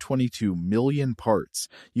 122 million parts,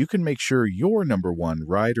 you can make sure your number one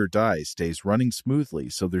ride or die stays running smoothly,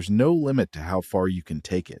 so there's no limit to how far you can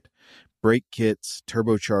take it. Brake kits,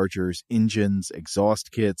 turbochargers, engines,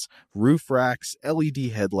 exhaust kits, roof racks,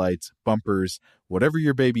 LED headlights, bumpers, whatever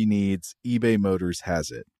your baby needs, eBay Motors has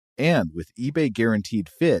it. And with eBay Guaranteed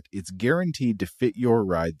Fit, it's guaranteed to fit your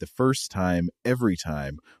ride the first time, every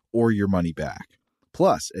time, or your money back.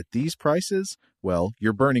 Plus, at these prices, well,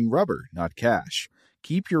 you're burning rubber, not cash.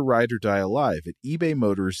 Keep your ride or die alive at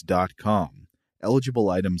ebaymotors.com. Eligible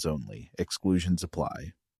items only. Exclusions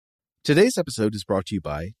apply. Today's episode is brought to you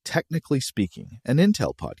by Technically Speaking, an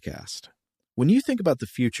Intel podcast. When you think about the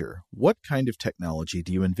future, what kind of technology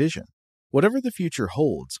do you envision? Whatever the future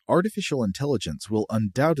holds, artificial intelligence will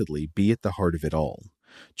undoubtedly be at the heart of it all.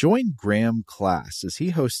 Join Graham Class as he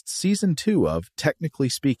hosts Season 2 of Technically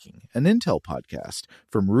Speaking, an Intel podcast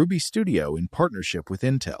from Ruby Studio in partnership with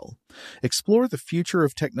Intel. Explore the future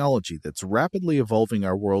of technology that's rapidly evolving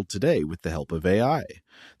our world today with the help of AI.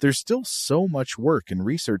 There's still so much work and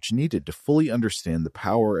research needed to fully understand the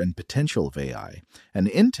power and potential of AI, and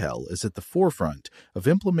Intel is at the forefront of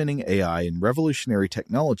implementing AI in revolutionary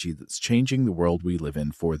technology that's changing the world we live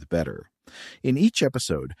in for the better. In each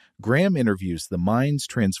episode, Graham interviews the minds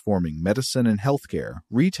transforming medicine and healthcare,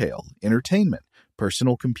 retail, entertainment,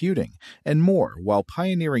 personal computing, and more while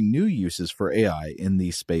pioneering new uses for AI in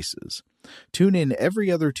these spaces. Tune in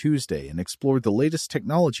every other Tuesday and explore the latest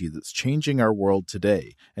technology that's changing our world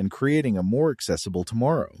today and creating a more accessible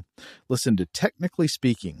tomorrow. Listen to Technically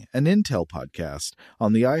Speaking, an Intel podcast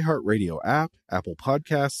on the iHeartRadio app, Apple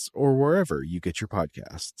Podcasts, or wherever you get your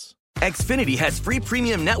podcasts. Xfinity has free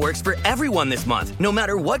premium networks for everyone this month, no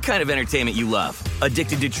matter what kind of entertainment you love.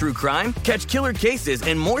 Addicted to true crime? Catch killer cases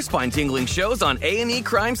and more spine-tingling shows on A&E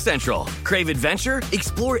Crime Central. Crave adventure?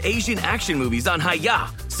 Explore Asian action movies on Hi-Ya.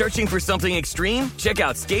 Searching for something extreme? Check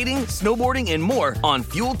out skating, snowboarding, and more on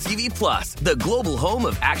Fuel TV Plus, the global home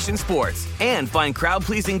of action sports. And find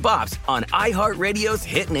crowd-pleasing bops on iHeartRadio's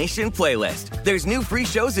Hit Nation playlist. There's new free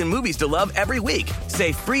shows and movies to love every week.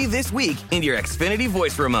 Say free this week in your Xfinity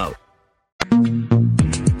voice remote.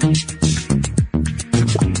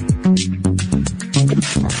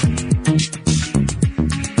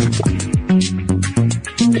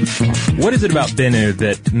 What is it about Bennu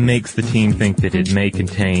that makes the team think that it may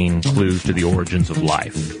contain clues to the origins of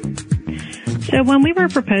life? So when we were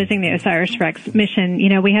proposing the OSIRIS-REx mission,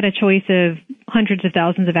 we had a choice of hundreds of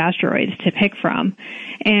thousands of asteroids to pick from.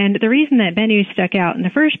 And the reason that Bennu stuck out in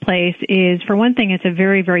the first place is, for one thing, it's a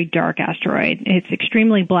very, very dark asteroid. It's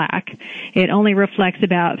extremely black. It only reflects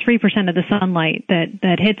about 3% of the sunlight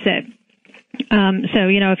that hits it. So,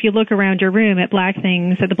 if you look around your room at black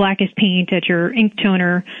things, at the blackest paint, at your ink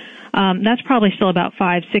toner, that's probably still about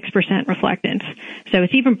 5-6% reflectance. So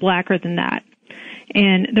it's even blacker than that.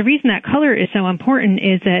 And the reason that color is so important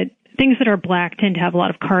is that things that are black tend to have a lot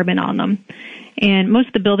of carbon on them. And most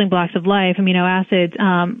of the building blocks of life, amino acids,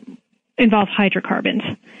 involve hydrocarbons.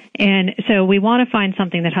 And so we want to find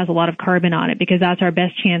something that has a lot of carbon on it because that's our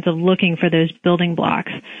best chance of looking for those building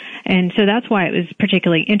blocks. And so that's why it was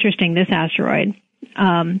particularly interesting, this asteroid.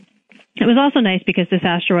 It was also nice because this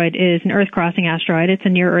asteroid is an Earth-crossing asteroid. It's a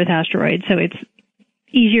near-Earth asteroid, so it's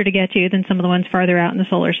easier to get to than some of the ones farther out in the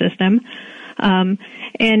solar system.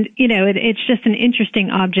 It's just an interesting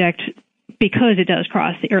object because it does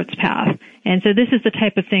cross the Earth's path. And so this is the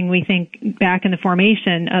type of thing we think back in the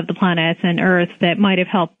formation of the planets and Earth that might have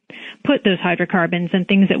helped put those hydrocarbons and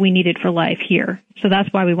things that we needed for life here. So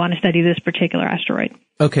that's why we want to study this particular asteroid.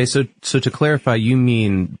 Okay, so to clarify, you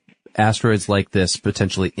mean asteroids like this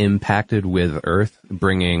potentially impacted with Earth,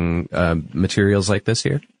 bringing materials like this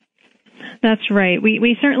here? That's right.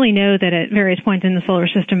 We certainly know that at various points in the solar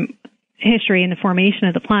system history and the formation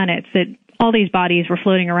of the planets that all these bodies were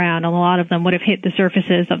floating around, and a lot of them would have hit the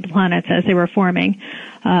surfaces of the planets as they were forming.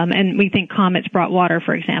 And we think comets brought water,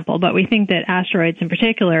 for example, but we think that asteroids in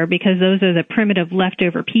particular, because those are the primitive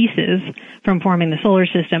leftover pieces from forming the solar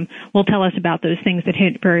system, will tell us about those things that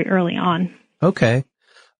hit very early on. Okay.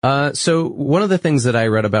 So one of the things that I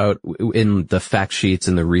read about in the fact sheets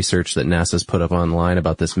and the research that NASA's put up online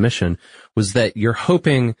about this mission was that you're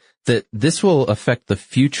hoping that this will affect the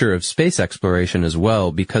future of space exploration as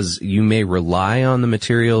well, because you may rely on the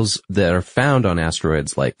materials that are found on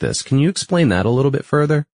asteroids like this. Can you explain that a little bit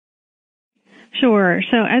further? Sure.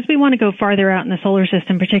 So as we want to go farther out in the solar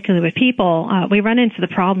system, particularly with people, we run into the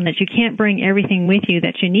problem that you can't bring everything with you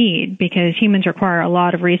that you need because humans require a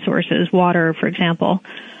lot of resources, water, for example.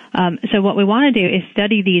 So what we want to do is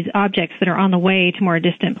study these objects that are on the way to more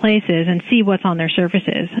distant places and see what's on their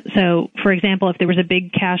surfaces. So, for example, if there was a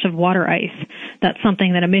big cache of water ice, that's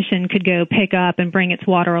something that a mission could go pick up and bring its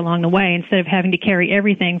water along the way instead of having to carry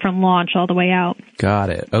everything from launch all the way out. Got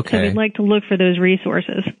it. Okay. So we'd like to look for those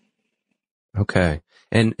resources. Okay.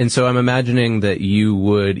 And so I'm imagining that you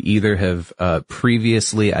would either have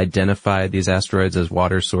previously identified these asteroids as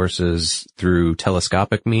water sources through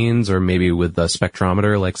telescopic means, or maybe with a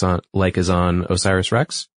spectrometer like is on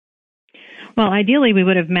OSIRIS-REx? Well, ideally, we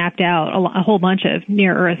would have mapped out a whole bunch of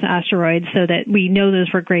near-Earth asteroids so that we know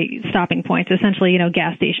those were great stopping points, essentially,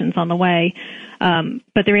 gas stations on the way.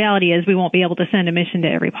 But the reality is we won't be able to send a mission to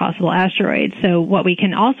every possible asteroid. So what we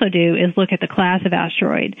can also do is look at the class of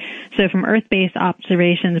asteroid. So from Earth-based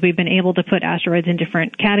observations, we've been able to put asteroids in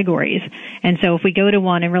different categories. And so if we go to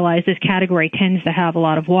one and realize this category tends to have a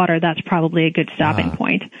lot of water, that's probably a good stopping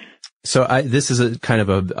point. So this is a kind of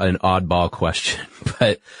an oddball question,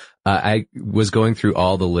 but I was going through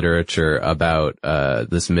all the literature about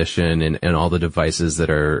this mission and all the devices that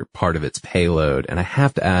are part of its payload, and I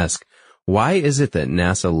have to ask, why is it that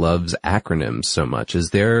NASA loves acronyms so much?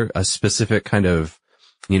 Is there a specific kind of,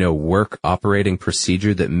 work operating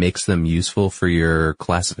procedure that makes them useful for your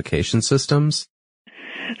classification systems?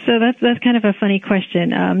 So that's kind of a funny question.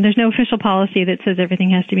 There's no official policy that says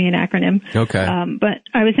everything has to be an acronym. Okay. But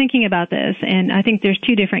I was thinking about this, and I think there's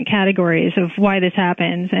two different categories of why this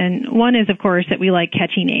happens. And one is, of course, that we like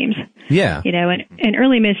catchy names. Yeah. You know, in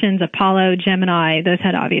early missions, Apollo, Gemini, those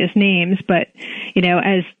had obvious names. But, you know,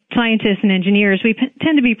 as scientists and engineers, we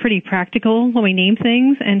tend to be pretty practical when we name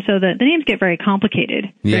things. And so the names get very complicated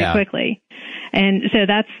very quickly. And so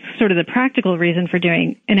that's sort of the practical reason for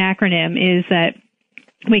doing an acronym, is that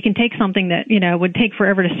we can take something that, you know, would take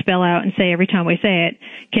forever to spell out and say every time we say it,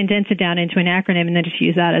 condense it down into an acronym, and then just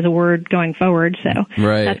use that as a word going forward. So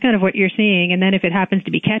that's kind of what you're seeing. And then if it happens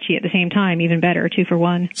to be catchy at the same time, even better, 2 for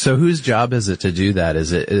 1. So whose job is it to do that?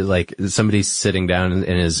 Is it like somebody sitting down and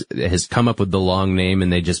has come up with the long name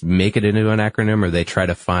and they just make it into an acronym, or they try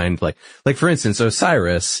to find like for instance,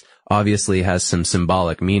 Osiris obviously has some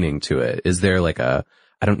symbolic meaning to it. Is there like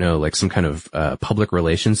I don't know, like some kind of public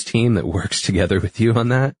relations team that works together with you on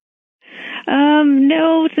that?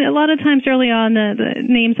 No, a lot of times early on, the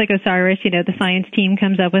names like Osiris, you know, the science team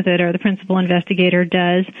comes up with it, or the principal investigator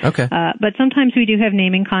does. Okay. But sometimes we do have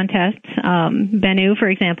naming contests. Bennu, for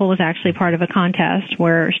example, was actually part of a contest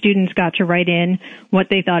where students got to write in what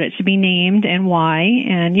they thought it should be named and why.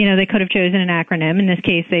 And, you know, they could have chosen an acronym. In this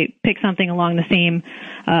case, they picked something along the same,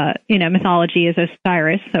 mythology as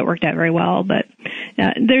Osiris, so it worked out very well. But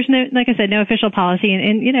there's no, like I said, no official policy,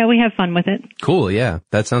 and, you know, we have fun with it. Cool, yeah.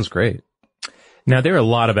 That sounds great. Now, there are a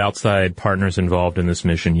lot of outside partners involved in this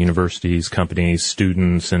mission, universities, companies,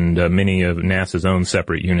 students, and many of NASA's own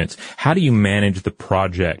separate units. How do you manage the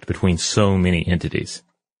project between so many entities?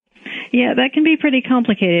 Yeah, that can be pretty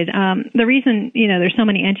complicated. The reason, you know, there's so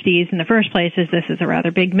many entities in the first place is this is a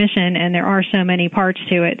rather big mission, and there are so many parts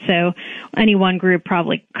to it. So any one group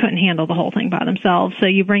probably couldn't handle the whole thing by themselves. So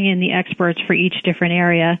you bring in the experts for each different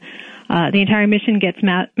area. The entire mission gets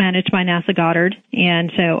managed by NASA Goddard,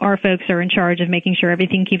 and so our folks are in charge of making sure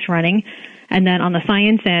everything keeps running. And then on the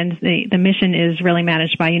science end, the mission is really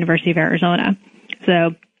managed by University of Arizona.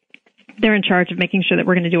 So they're in charge of making sure that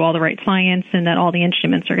we're going to do all the right science and that all the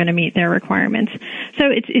instruments are going to meet their requirements. So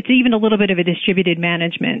it's even a little bit of a distributed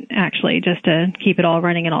management, actually, just to keep it all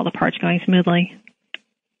running and all the parts going smoothly.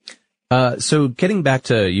 So getting back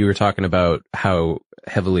to, you were talking about how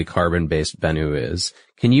heavily carbon-based Bennu is.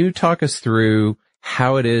 Can you talk us through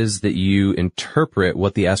how it is that you interpret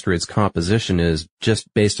what the asteroid's composition is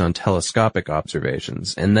just based on telescopic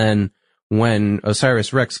observations? And then when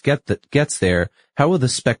OSIRIS-REx gets there, how will the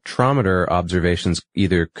spectrometer observations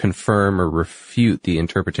either confirm or refute the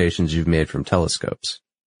interpretations you've made from telescopes?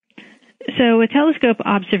 So with telescope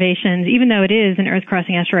observations, even though it is an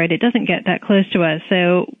Earth-crossing asteroid, it doesn't get that close to us.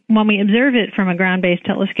 So when we observe it from a ground-based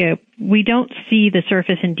telescope, we don't see the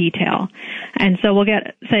surface in detail. And so we'll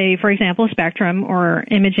get, say, for example, a spectrum or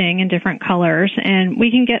imaging in different colors, and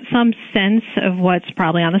we can get some sense of what's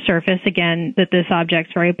probably on the surface. Again, that this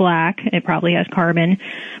object's very black. It probably has carbon.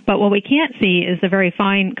 But what we can't see is the very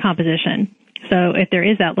fine composition. So if there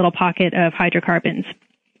is that little pocket of hydrocarbons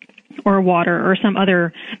or water or some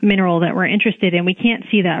other mineral that we're interested in, we can't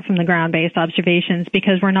see that from the ground-based observations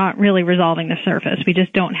because we're not really resolving the surface. We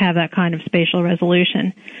just don't have that kind of spatial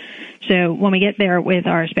resolution. So when we get there with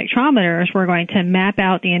our spectrometers, we're going to map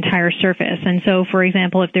out the entire surface. And so, for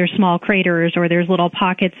example, if there's small craters or there's little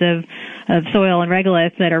pockets of soil and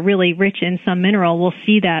regolith that are really rich in some mineral, we'll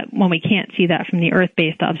see that when we can't see that from the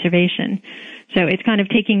Earth-based observation. So it's kind of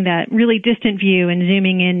taking that really distant view and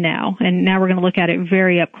zooming in now. And now we're going to look at it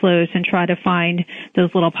very up close and try to find those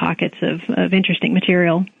little pockets of interesting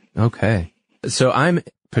material. Okay. So I'm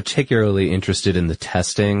particularly interested in the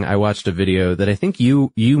testing. I watched a video that I think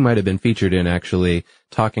you might have been featured in, actually,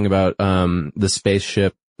 talking about the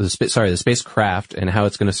spacecraft and how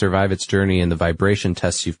it's going to survive its journey and the vibration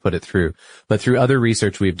tests you've put it through. But through other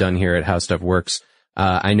research we've done here at How Stuff Works,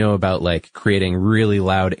 I know about like creating really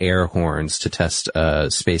loud air horns to test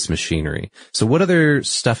space machinery. So what other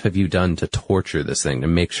stuff have you done to torture this thing to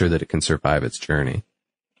make sure that it can survive its journey?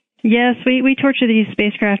 Yes, we torture these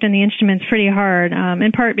spacecraft and the instruments pretty hard,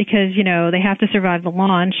 in part because, you know, they have to survive the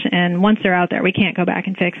launch, and once they're out there, we can't go back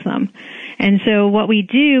and fix them. And so what we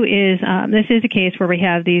do is, this is a case where we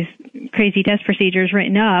have these crazy test procedures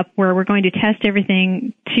written up where we're going to test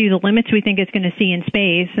everything to the limits we think it's going to see in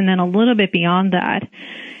space, and then a little bit beyond that.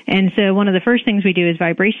 And so one of the first things we do is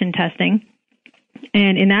vibration testing.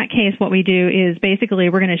 And in that case, what we do is basically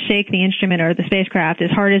we're going to shake the instrument or the spacecraft as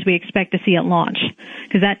hard as we expect to see it launch,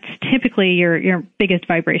 because that's typically your biggest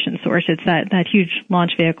vibration source. It's that huge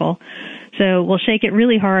launch vehicle. So we'll shake it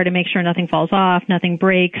really hard and make sure nothing falls off, nothing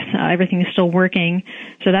breaks, everything is still working.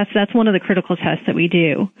 So that's one of the critical tests that we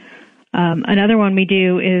do. Another one we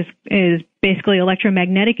do is basically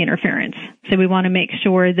electromagnetic interference. So we want to make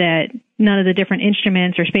sure that none of the different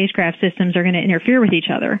instruments or spacecraft systems are going to interfere with each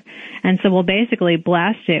other. And so we'll basically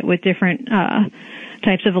blast it with different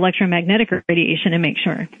types of electromagnetic radiation and make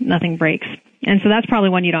sure nothing breaks. And so that's probably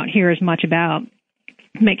one you don't hear as much about.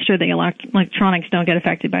 Make sure the electronics don't get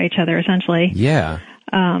affected by each other, essentially. Yeah.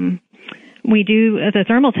 We do the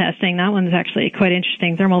thermal testing. That one's actually quite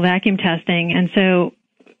interesting, thermal vacuum testing. And so,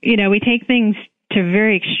 we take things to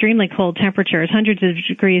very extremely cold temperatures, hundreds of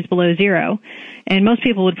degrees below zero. And most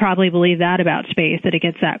people would probably believe that about space, that it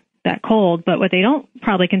gets that cold. But what they don't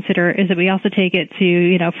probably consider is that we also take it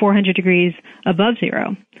to, 400 degrees above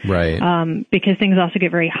zero. Right. Because things also get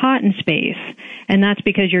very hot in space. And that's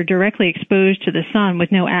because you're directly exposed to the sun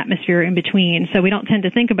with no atmosphere in between. So we don't tend to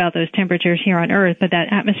think about those temperatures here on Earth, but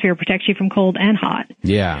that atmosphere protects you from cold and hot.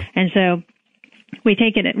 Yeah. And so we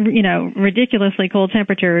take it at, ridiculously cold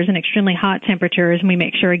temperatures and extremely hot temperatures, and we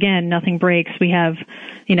make sure, again, nothing breaks. We have,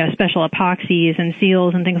 special epoxies and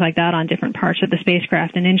seals and things like that on different parts of the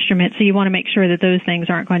spacecraft and instruments. So you want to make sure that those things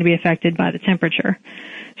aren't going to be affected by the temperature.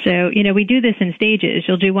 So, we do this in stages.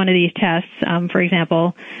 You'll do one of these tests, for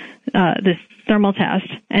example, this thermal test,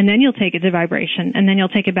 and then you'll take it to vibration, and then you'll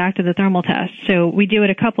take it back to the thermal test. So we do it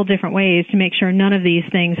a couple different ways to make sure none of these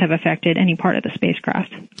things have affected any part of the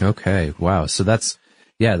spacecraft. Okay. Wow. So that's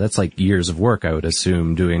like years of work, I would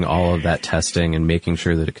assume, doing all of that testing and making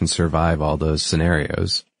sure that it can survive all those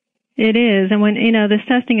scenarios. It is. And when, this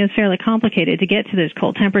testing is fairly complicated to get to those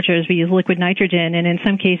cold temperatures, we use liquid nitrogen and in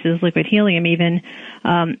some cases liquid helium even.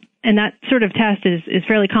 And that sort of test is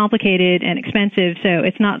fairly complicated and expensive. So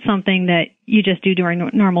it's not something that you just do during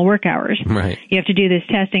normal work hours. Right. You have to do this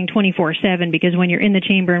testing 24/7 because when you're in the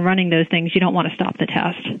chamber and running those things, you don't want to stop the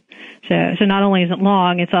test. So not only is it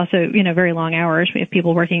long, it's also, very long hours. We have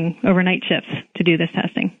people working overnight shifts to do this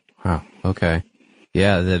testing. Wow. Okay.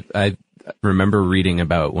 Yeah. I remember reading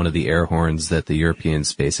about one of the air horns that the European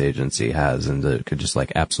Space Agency has, and that it could just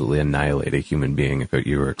absolutely annihilate a human being if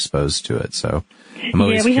you were exposed to it. So I'm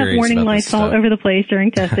always we have warning lights all over the place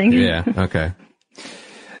during testing. Yeah. Okay.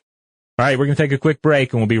 All right, we're going to take a quick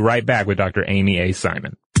break, and we'll be right back with Dr. Amy A.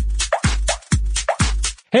 Simon.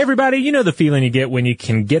 Hey, everybody, you know the feeling you get when you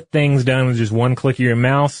can get things done with just one click of your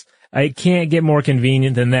mouse? It can't get more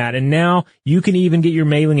convenient than that. And now you can even get your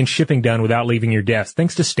mailing and shipping done without leaving your desk,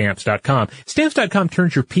 thanks to Stamps.com. Stamps.com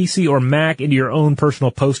turns your PC or Mac into your own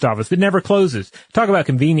personal post office that never closes. Talk about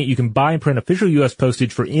convenient. You can buy and print official U.S.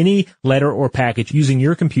 postage for any letter or package using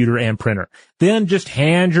your computer and printer. Then just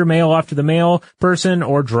hand your mail off to the mail person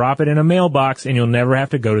or drop it in a mailbox, and you'll never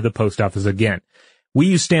have to go to the post office again. We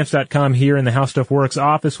use Stamps.com here in the How Stuff Works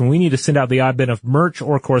office when we need to send out the odd bit of merch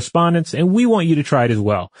or correspondence, and we want you to try it as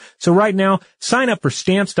well. So right now, sign up for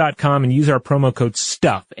Stamps.com and use our promo code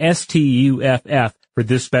STUFF, S-T-U-F-F, for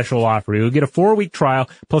this special offer. You'll get a 4-week trial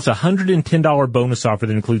plus a $110 bonus offer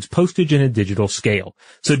that includes postage and a digital scale.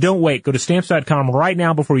 So don't wait. Go to Stamps.com right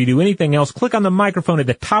now before you do anything else. Click on the microphone at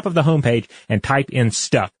the top of the homepage and type in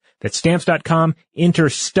STUFF. That's Stamps.com, enter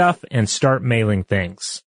STUFF, and start mailing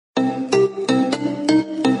things.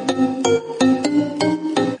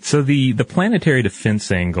 So the planetary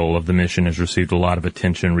defense angle of the mission has received a lot of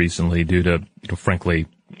attention recently due to, frankly,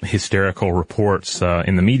 hysterical reports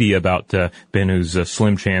in the media about Bennu's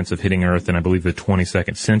slim chance of hitting Earth in, I believe, the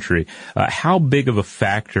 22nd century. How big of a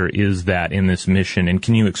factor is that in this mission, and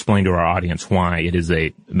can you explain to our audience why it is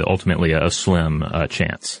ultimately a slim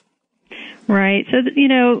chance? Right.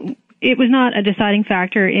 So, it was not a deciding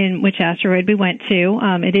factor in which asteroid we went to.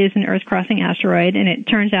 It is an Earth-crossing asteroid, and it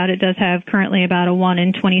turns out it does have currently about a 1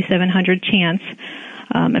 in 2,700 chance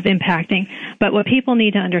of impacting. But what people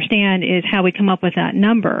need to understand is how we come up with that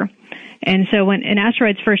number. And so when an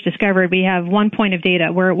asteroid's first discovered, we have one point of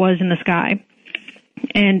data where it was in the sky.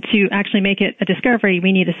 And to actually make it a discovery,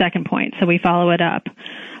 we need a second point, so we follow it up.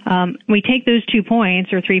 We take those 2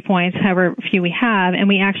 points or 3 points, however few we have, and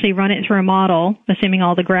we actually run it through a model, assuming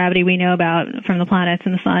all the gravity we know about from the planets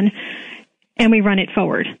and the sun, and we run it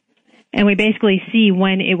forward. And we basically see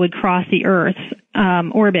when it would cross the Earth's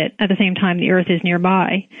orbit at the same time the Earth is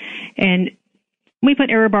nearby. And we put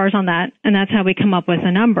error bars on that, and that's how we come up with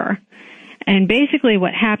a number. And basically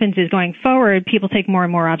what happens is going forward, people take more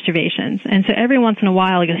and more observations. And so every once in a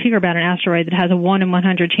while, you'll hear about an asteroid that has a 1 in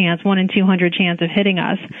 100 chance, 1 in 200 chance of hitting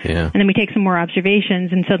us. Yeah. And then we take some more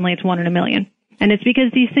observations, and suddenly it's 1 in a million. And it's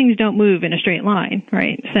because these things don't move in a straight line,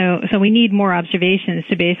 right? So we need more observations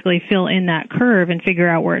to basically fill in that curve and figure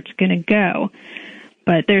out where it's going to go.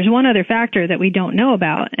 But there's one other factor that we don't know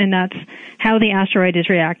about, and that's how the asteroid is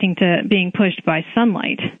reacting to being pushed by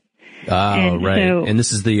sunlight. Right. And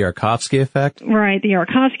this is the Yarkovsky effect? Right, the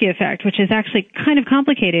Yarkovsky effect, which is actually kind of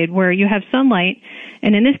complicated, where you have sunlight,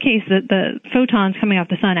 and in this case, the photons coming off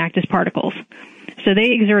the sun act as particles. So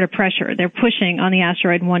they exert a pressure. They're pushing on the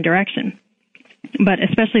asteroid in one direction. But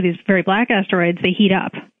especially these very black asteroids, they heat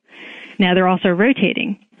up. Now they're also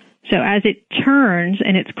rotating. So as it turns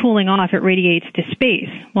and it's cooling off, it radiates to space.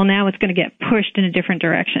 Well, now it's going to get pushed in a different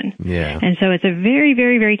direction. Yeah. And so it's a very,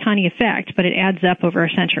 very, very tiny effect, but it adds up over a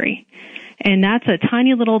century. And that's a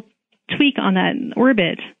tiny little tweak on that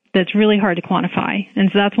orbit that's really hard to quantify. And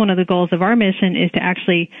so that's one of the goals of our mission, is to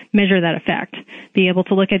actually measure that effect, be able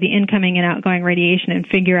to look at the incoming and outgoing radiation and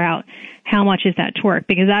figure out how much is that torque,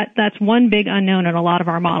 because that's one big unknown in a lot of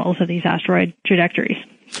our models of these asteroid trajectories.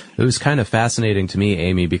 It was kind of fascinating to me,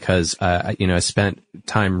 Amy, because, I spent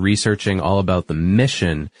time researching all about the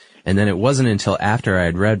mission, and then it wasn't until after I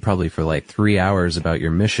had read probably for like 3 hours about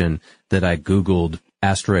your mission that I Googled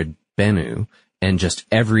asteroid Bennu, and just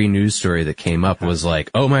every news story that came up was like,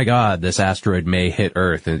 oh my God, this asteroid may hit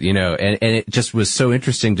Earth, and it just was so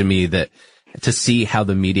interesting to me that to see how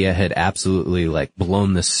the media had absolutely like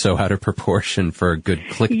blown this so out of proportion for a good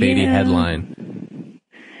clickbaity headline.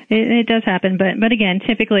 It does happen, but again,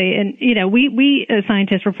 typically, and we as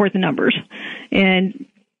scientists report the numbers, and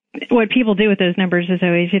what people do with those numbers is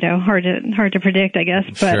always hard to predict, I guess.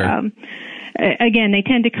 But Sure. Again, they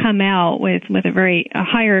tend to come out with a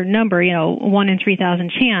higher number, 1 in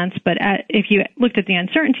 3,000 chance. But if you looked at the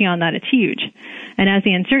uncertainty on that, it's huge. And as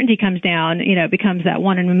the uncertainty comes down, it becomes that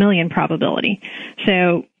 1 in a million probability.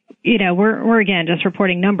 So, we're again just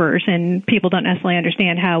reporting numbers, and people don't necessarily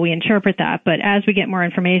understand how we interpret that. But as we get more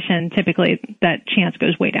information, typically that chance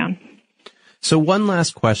goes way down. So one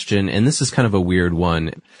last question, and this is kind of a weird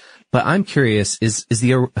one, but I'm curious, is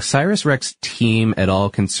the OSIRIS-REx team at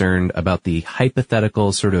all concerned about the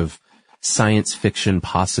hypothetical sort of science fiction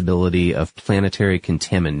possibility of planetary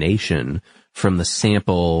contamination from the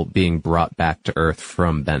sample being brought back to Earth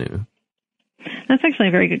from Bennu? That's actually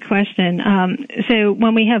a very good question. So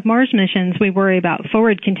when we have Mars missions, we worry about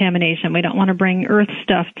forward contamination. We don't want to bring Earth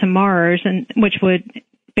stuff to Mars, and which would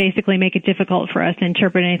basically make it difficult for us to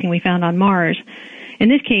interpret anything we found on Mars. In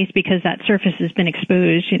this case, because that surface has been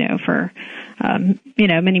exposed, for,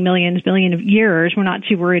 many billion of years, we're not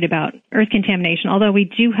too worried about Earth contamination, although we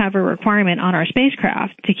do have a requirement on our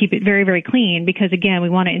spacecraft to keep it very, very clean because, again, we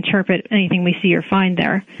want to interpret anything we see or find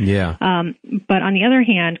there. Yeah. But on the other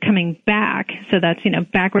hand, coming back, so that's,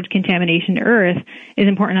 backwards contamination to Earth is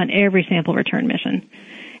important on every sample return mission.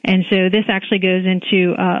 And so this actually goes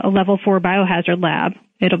into a level 4 biohazard lab.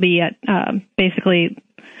 It'll be at basically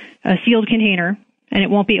a sealed container, and it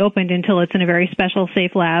won't be opened until it's in a very special,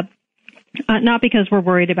 safe lab. Not because we're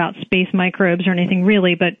worried about space microbes or anything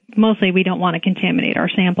really, but mostly we don't want to contaminate our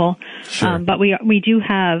sample. Sure. But we do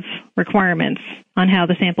have requirements on how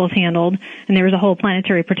the sample is handled, and there is a whole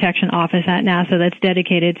planetary protection office at NASA that's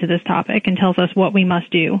dedicated to this topic and tells us what we must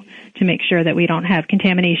do to make sure that we don't have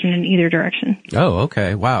contamination in either direction. Oh,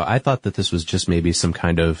 okay. Wow. I thought that this was just maybe some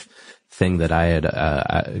kind of thing that I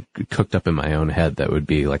had cooked up in my own head that would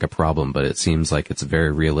be like a problem, but it seems like it's a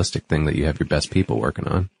very realistic thing that you have your best people working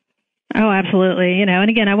on. Oh, absolutely. And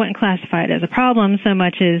again, I wouldn't classify it as a problem so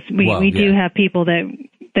much as we do have people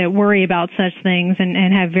that worry about such things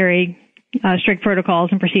and have very strict protocols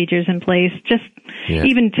and procedures in place, just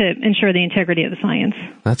even to ensure the integrity of the science.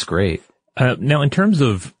 That's great. Now, in terms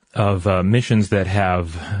of missions that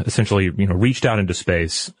have essentially, reached out into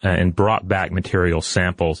space and brought back material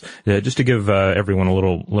samples, just to give everyone a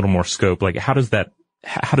little more scope, like how does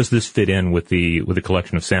this fit in with the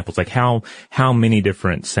collection of samples? Like how many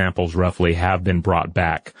different samples roughly have been brought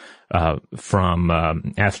back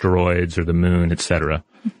from asteroids or the moon, et cetera?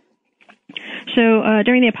 So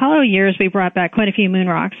during the Apollo years, we brought back quite a few moon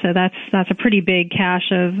rocks. So that's a pretty big cache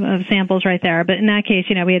of samples right there. But in that case,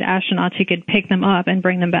 we had astronauts who could pick them up and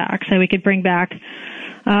bring them back. So we could bring back,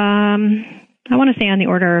 I want to say on the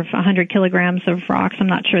order of 100 kilograms of rocks. I'm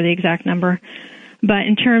not sure the exact number. But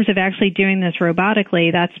in terms of actually doing this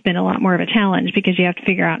robotically, that's been a lot more of a challenge because you have to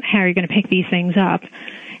figure out how you're going to pick these things up.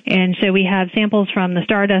 And so we have samples from the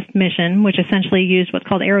Stardust mission, which essentially used what's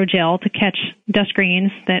called aerogel to catch dust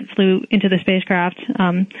grains that flew into the spacecraft.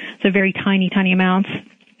 So very tiny, tiny amounts.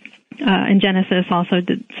 And Genesis also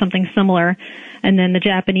did something similar. And then the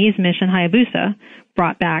Japanese mission, Hayabusa,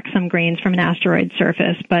 brought back some grains from an asteroid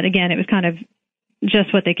surface. But again, it was kind of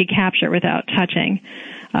just what they could capture without touching.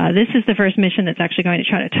 This is the first mission that's actually going to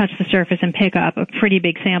try to touch the surface and pick up a pretty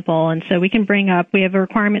big sample. And so we have a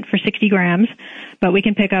requirement for 60 grams, but we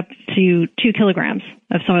can pick up to 2 kilograms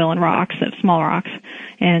of soil and rocks, of small rocks.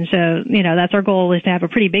 And so, that's our goal, is to have a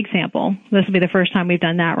pretty big sample. This will be the first time we've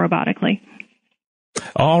done that robotically.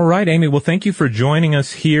 All right, Amy. Well, thank you for joining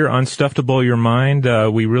us here on Stuff to Blow Your Mind.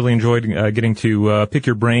 We really enjoyed getting to pick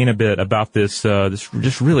your brain a bit about this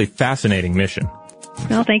just really fascinating mission.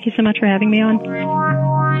 Well, thank you so much for having me on.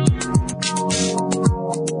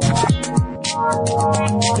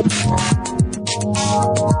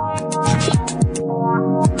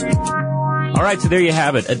 All right, so there you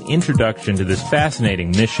have it, an introduction to this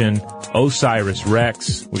fascinating mission,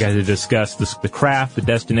 OSIRIS-REx. We got to discuss the craft, the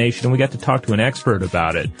destination, and we got to talk to an expert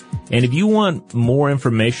about it. And if you want more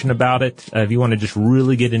information about it, if you want to just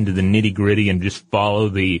really get into the nitty-gritty and just follow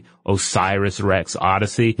the OSIRIS-REx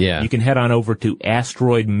Odyssey, you can head on over to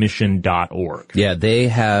asteroidmission.org. Yeah, they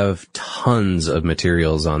have tons of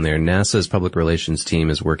materials on there. NASA's public relations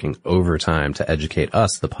team is working overtime to educate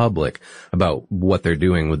us, the public, about what they're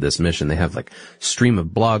doing with this mission. They have stream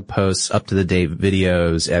of blog posts, up-to-the-date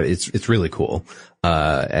videos. It's really cool.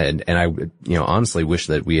 And I, honestly wish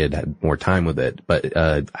that we had more time with it, but,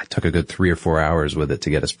 I took a good 3 or 4 hours with it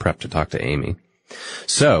to get us prepped to talk to Amy.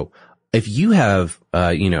 So, if you have,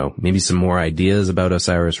 maybe some more ideas about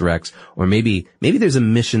OSIRIS-REx, or maybe there's a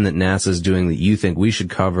mission that NASA's doing that you think we should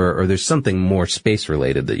cover, or there's something more space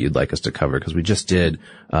related that you'd like us to cover, because we just did,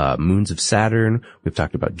 moons of Saturn. We've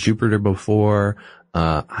talked about Jupiter before.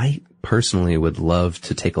 I personally would love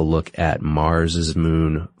to take a look at Mars's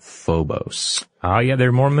moon, Phobos. Oh, yeah, there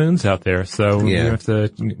are more moons out there, so you have to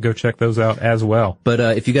go check those out as well. But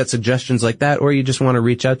if you got suggestions like that, or you just want to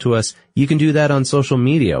reach out to us, you can do that on social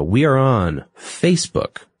media. We are on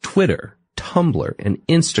Facebook, Twitter, Tumblr, and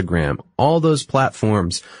Instagram. All those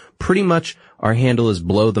platforms, pretty much our handle is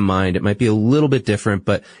Blow the Mind. It might be a little bit different,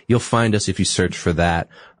 but you'll find us if you search for that.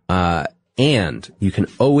 And you can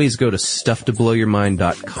always go to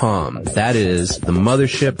stufftoblowyourmind.com. That is the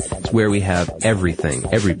mothership. It's where we have everything.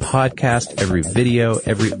 Every podcast, every video,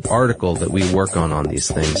 every article that we work on these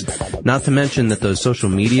things. Not to mention that those social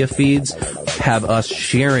media feeds have us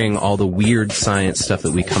sharing all the weird science stuff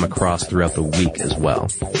that we come across throughout the week as well.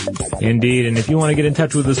 Indeed. And if you want to get in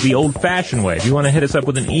touch with us the old-fashioned way, if you want to hit us up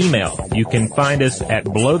with an email, you can find us at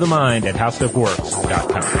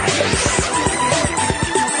blowthemind@howstuffworks.com.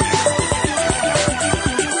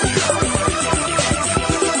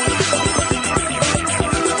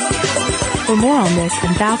 For more on this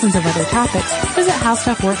and thousands of other topics, visit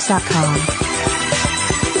howstuffworks.com.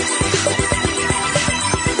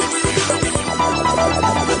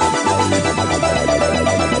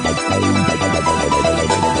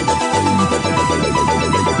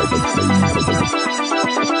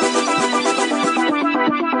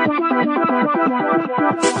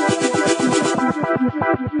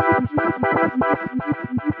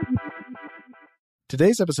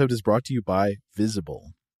 Today's episode is brought to you by Visible.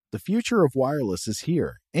 The future of wireless is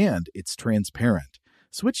here, and it's transparent.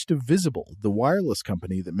 Switch to Visible, the wireless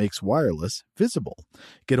company that makes wireless visible.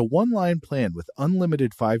 Get a one-line plan with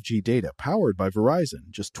unlimited 5G data powered by Verizon,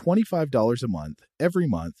 just $25 a month, every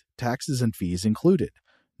month, taxes and fees included.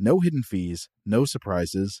 No hidden fees, no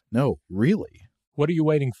surprises, no, really. What are you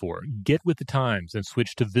waiting for? Get with the times and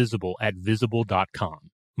switch to Visible at Visible.com.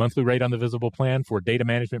 Monthly rate on the Visible plan for data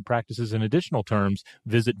management practices and additional terms,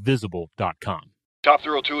 visit Visible.com. Top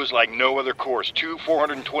Thrill 2 is like no other course. 2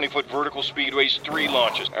 420-foot vertical speedways, 3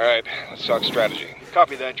 launches. All right, let's talk strategy.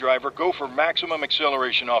 Copy that, driver. Go for maximum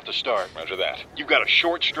acceleration off the start. Roger that. You've got a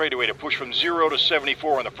short straightaway to push from 0 to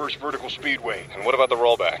 74 on the first vertical speedway. And what about the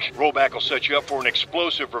rollback? Rollback will set you up for an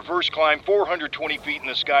explosive reverse climb 420 feet in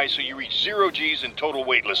the sky so you reach 0 Gs in total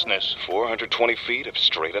weightlessness. 420 feet of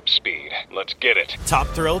straight-up speed. Let's get it. Top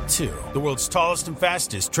Thrill 2, the world's tallest and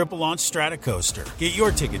fastest triple-launch Stratocoaster. Get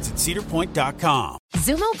your tickets at cedarpoint.com.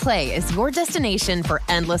 Xumo Play is your destination for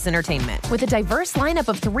endless entertainment. With a diverse lineup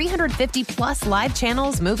of 350-plus live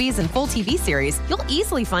channels, movies, and full TV series, you'll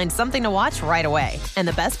easily find something to watch right away. And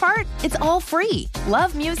the best part? It's all free.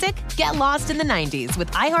 Love music? Get lost in the 90s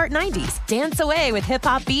with iHeart 90s. Dance away with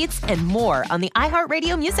hip-hop beats and more on the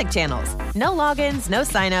iHeartRadio music channels. No logins, no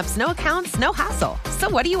signups, no accounts, no hassle. So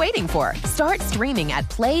what are you waiting for? Start streaming at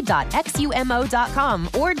play.xumo.com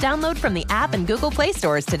or download from the app and Google Play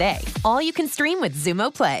stores today. All you can stream with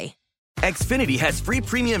Xumo Play. Xfinity has free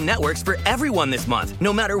premium networks for everyone this month,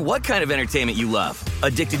 no matter what kind of entertainment you love.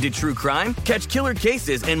 Addicted to true crime? Catch killer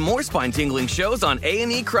cases and more spine-tingling shows on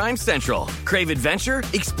A&E Crime Central. Crave adventure?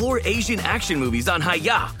 Explore Asian action movies on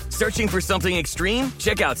Hi-YAH. Searching for something extreme?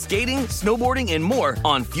 Check out skating, snowboarding, and more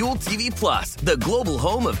on Fuel TV Plus, the global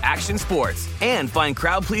home of action sports. And find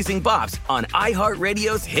crowd-pleasing bops on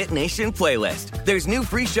iHeartRadio's Hit Nation playlist. There's new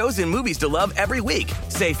free shows and movies to love every week.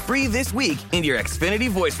 Say free this week in your Xfinity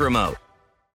voice remote.